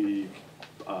all be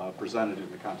presented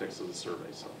in the context of the survey.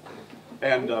 So,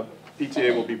 and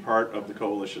PTA will be part of the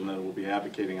coalition that will be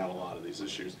advocating on a lot of these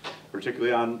issues,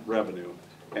 particularly on revenue.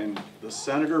 And the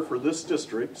senator for this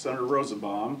district, Senator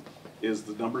Rosenbaum, is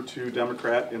the #2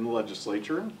 Democrat in the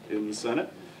legislature, in the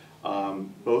Senate.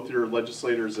 Both your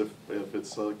legislators, if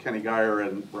it's Kenny Geyer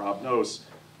and Rob Nose,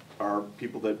 are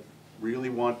people that really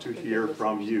want to hear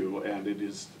from you, and it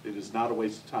is not a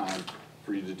waste of time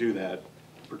for you to do that.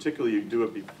 Particularly, you do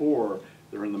it before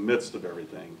they're in the midst of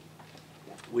everything.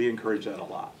 We encourage that a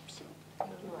lot. So.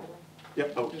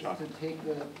 Yep. Oh, John. To take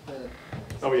the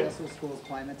Successful Schools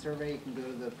Climate Survey, you can go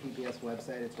to the PPS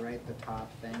website. It's right at the top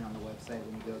thing on the website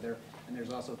when you go there. And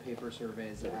there's also paper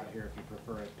surveys out here if you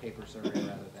prefer a paper survey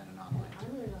rather than an online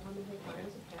survey.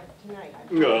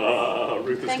 Tonight.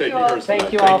 Ruth is taking hers.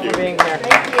 Thank you all for being here.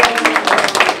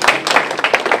 Thank you.